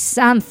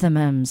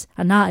 Chrysanthemums.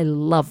 And I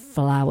love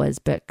flowers,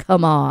 but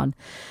come on.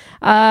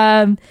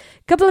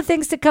 Couple of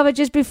things to cover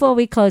just before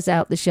we close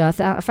out the show.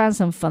 I found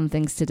some fun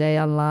things today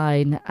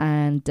online,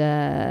 and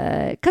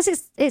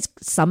because it's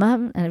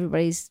summer and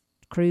everybody's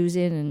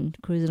cruising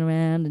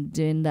around and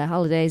doing their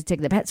holidays,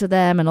 taking their pets with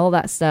them and all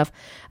that stuff,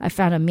 I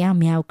found a Meow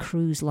Meow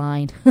cruise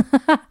line.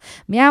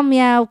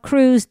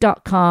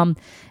 MeowMeowCruise.com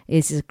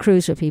is a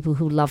cruise for people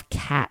who love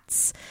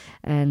cats,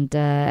 and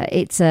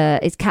it's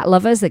cat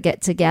lovers that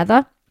get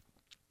together.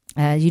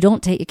 You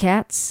don't take your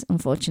cats,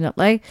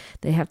 unfortunately.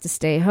 They have to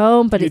stay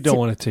home. But you don't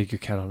want to take your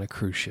cat on a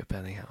cruise ship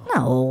anyhow.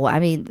 No, I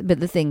mean,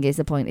 but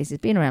the point is it's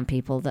being around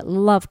people that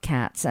love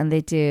cats, and they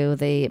do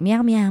the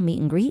Meow Meow meet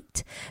and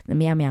greet, the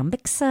Meow Meow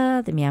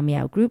mixer, the Meow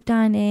Meow group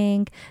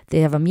dining. They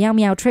have a Meow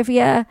Meow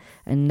trivia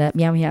and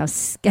Meow Meow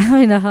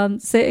scavenger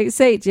hunt. Say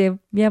it, Jim.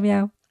 Meow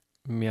Meow.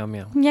 Meow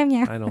meow. Meow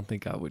meow. I don't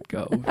think I would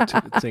go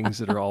to things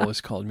that are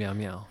always called meow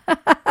meow.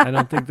 I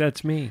don't think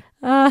that's me.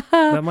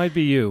 That might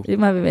be you. It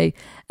might be me.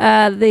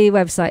 The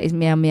website is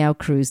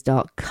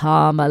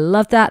meowmeowcruise.com. I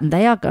love that. And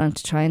they are going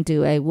to try and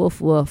do a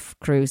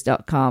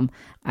woofwoofcruise.com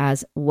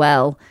as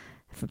well,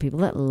 for people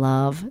that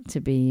love to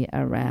be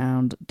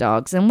around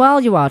dogs. And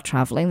while you are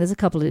traveling, there's a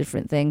couple of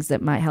different things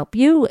that might help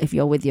you if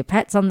you're with your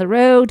pets on the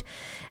road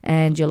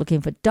and you're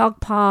looking for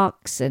dog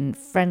parks and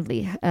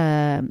friendly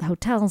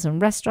hotels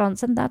and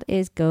restaurants, and that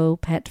is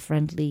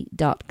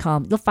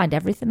gopetfriendly.com. You'll find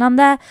everything on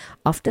there.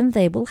 Often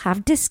they will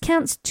have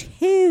discounts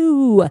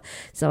too.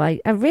 So I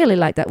really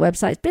like that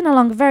website. It's been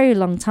a very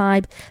long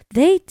time.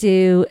 They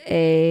do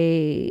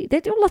a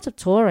lot of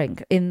touring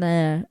in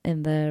their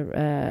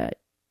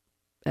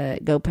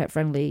Go Pet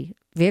Friendly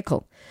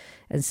vehicle,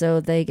 and so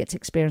they get to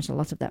experience a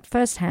lot of that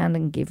firsthand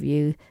and give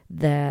you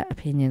their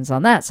opinions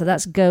on that. So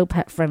that's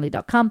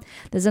gopetfriendly.com.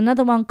 There's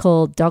another one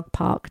called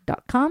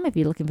dogpark.com if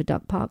you're looking for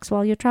dog parks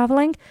while you're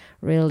traveling.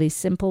 Really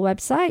simple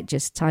website.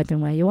 Just type in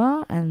where you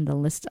are and the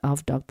list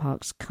of dog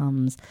parks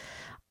comes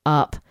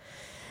up.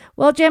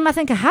 Well, Jim, I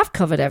think I have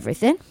covered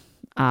everything.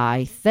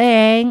 I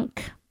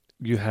think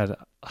you had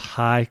a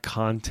high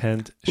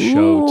content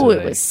show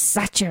today. It was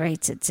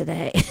saturated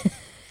today.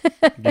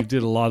 You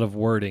did a lot of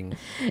wording.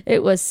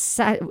 It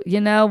was,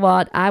 you know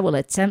what? I will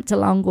attempt a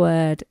long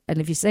word. And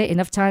if you say it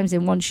enough times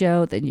in one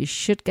show, then you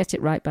should get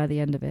it right by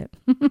the end of it.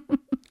 A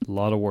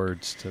lot of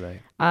words today.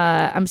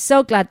 I'm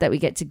so glad that we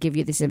get to give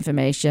you this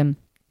information.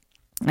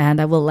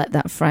 And I will let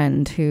that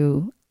friend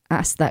who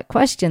asked that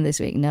question this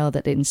week know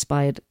that it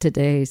inspired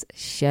today's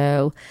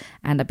show.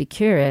 And I'd be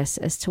curious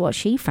as to what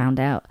she found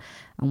out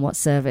and what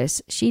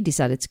service she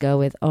decided to go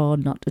with, or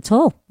not at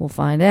all. We'll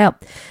find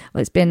out.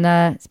 Well, it's been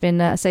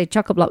say,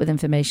 chock-a-block with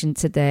information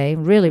today.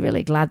 Really,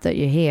 really glad that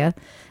you're here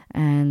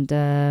and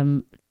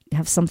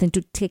have something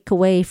to take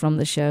away from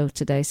the show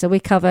today. So we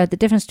covered the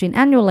difference between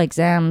annual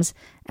exams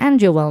and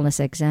your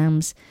wellness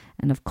exams.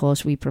 And of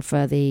course, we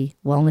prefer the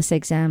wellness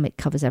exam. It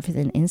covers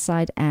everything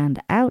inside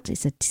and out.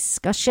 It's a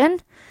discussion.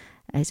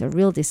 It's a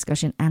real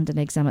discussion and an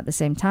exam at the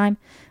same time.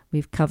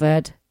 We've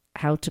covered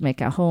how to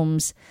make our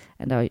homes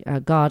and our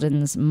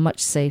gardens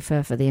much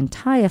safer for the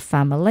entire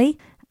family,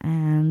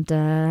 and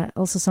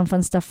also some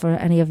fun stuff for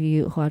any of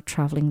you who are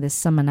traveling this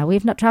summer. Now,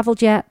 we've not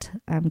traveled yet.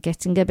 I'm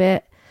getting a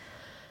bit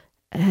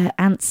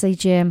antsy,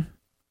 Jim.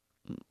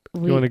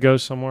 You want to go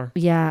somewhere?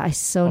 Yeah,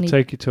 I'll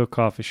take you to a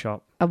coffee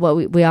shop. Well,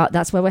 we are.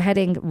 That's where we're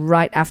heading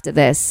right after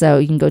this. So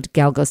you can go to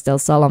Galgos del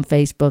Sol on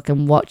Facebook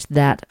and watch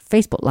that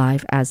Facebook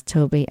Live as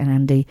Toby and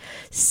Andy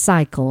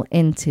cycle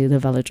into the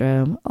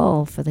velodrome,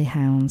 all for the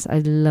hounds. I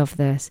love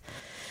this.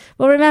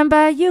 Well,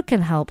 remember, you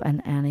can help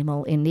an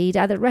animal in need.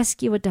 Either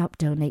rescue, adopt,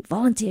 donate,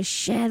 volunteer,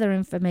 share their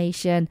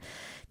information,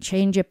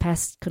 change your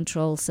pest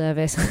control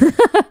service,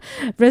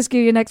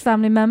 rescue your next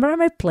family member,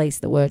 and replace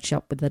the word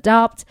shop with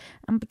adopt,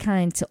 and be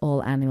kind to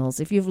all animals.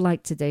 If you've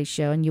liked today's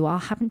show and you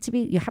happen to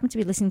be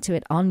listening to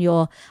it on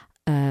your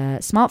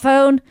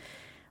smartphone,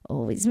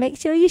 always make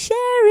sure you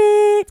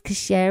share it, because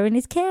sharing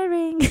is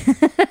caring.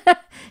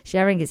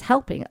 Sharing is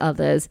helping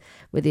others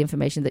with the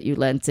information that you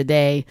learned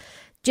today.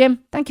 Jim,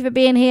 thank you for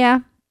being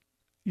here.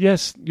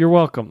 Yes, you're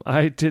welcome.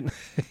 I didn't.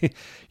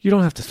 You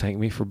don't have to thank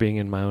me for being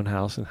in my own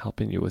house and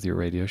helping you with your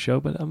radio show,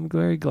 but I'm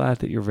very glad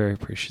that you're very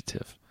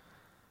appreciative.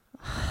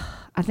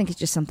 I think it's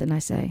just something I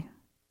say.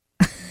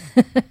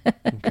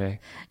 Okay.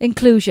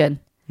 Inclusion.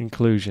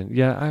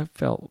 Yeah, I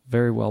felt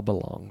very well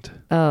belonged.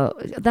 Oh,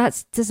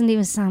 that doesn't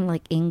even sound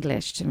like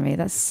English to me.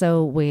 That's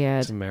so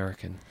weird. It's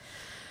American.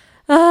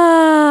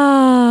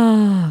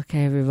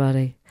 Okay,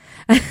 everybody.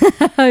 I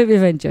hope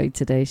you've enjoyed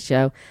today's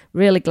show.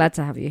 Really glad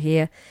to have you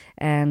here.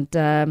 And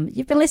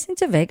you've been listening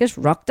to Vegas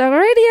Rock Dog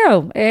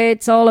Radio.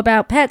 It's all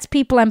about pets,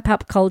 people, and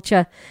pop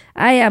culture.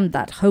 I am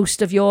that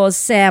host of yours,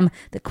 Sam,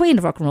 the queen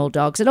of rock and roll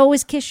dogs. And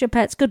always kiss your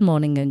pets good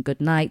morning and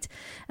good night.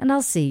 And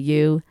I'll see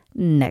you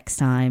next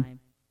time.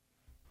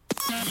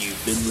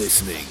 You've been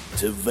listening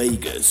to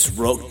Vegas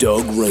Rock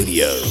Dog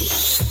Radio.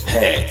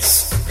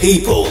 Pets,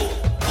 people,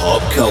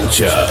 pop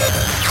culture.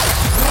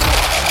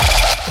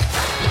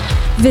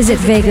 Visit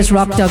Vegas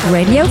Rock Dog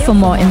Radio for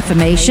more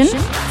information.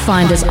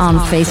 Find us on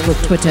Facebook,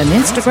 Twitter, and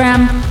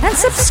Instagram. And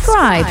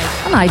subscribe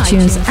on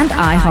iTunes and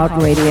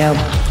iHeartRadio.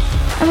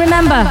 And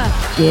remember,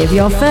 give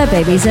your fur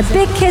babies a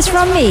big kiss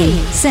from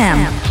me, Sam,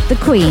 the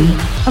queen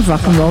of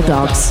rock and roll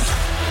dogs.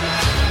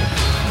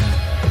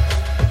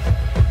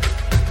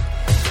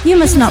 You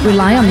must not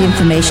rely on the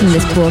information in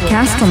this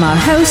broadcast from our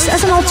hosts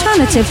as an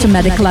alternative to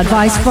medical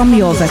advice from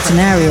your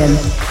veterinarian.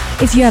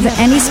 If you have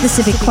any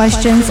specific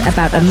questions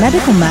about a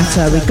medical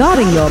matter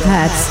regarding your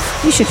pets,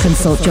 you should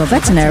consult your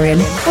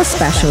veterinarian or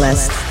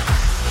specialist.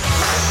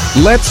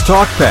 Let's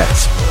Talk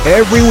Pets,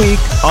 every week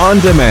on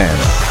demand,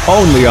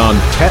 only on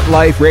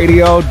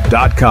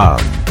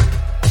PetLifeRadio.com.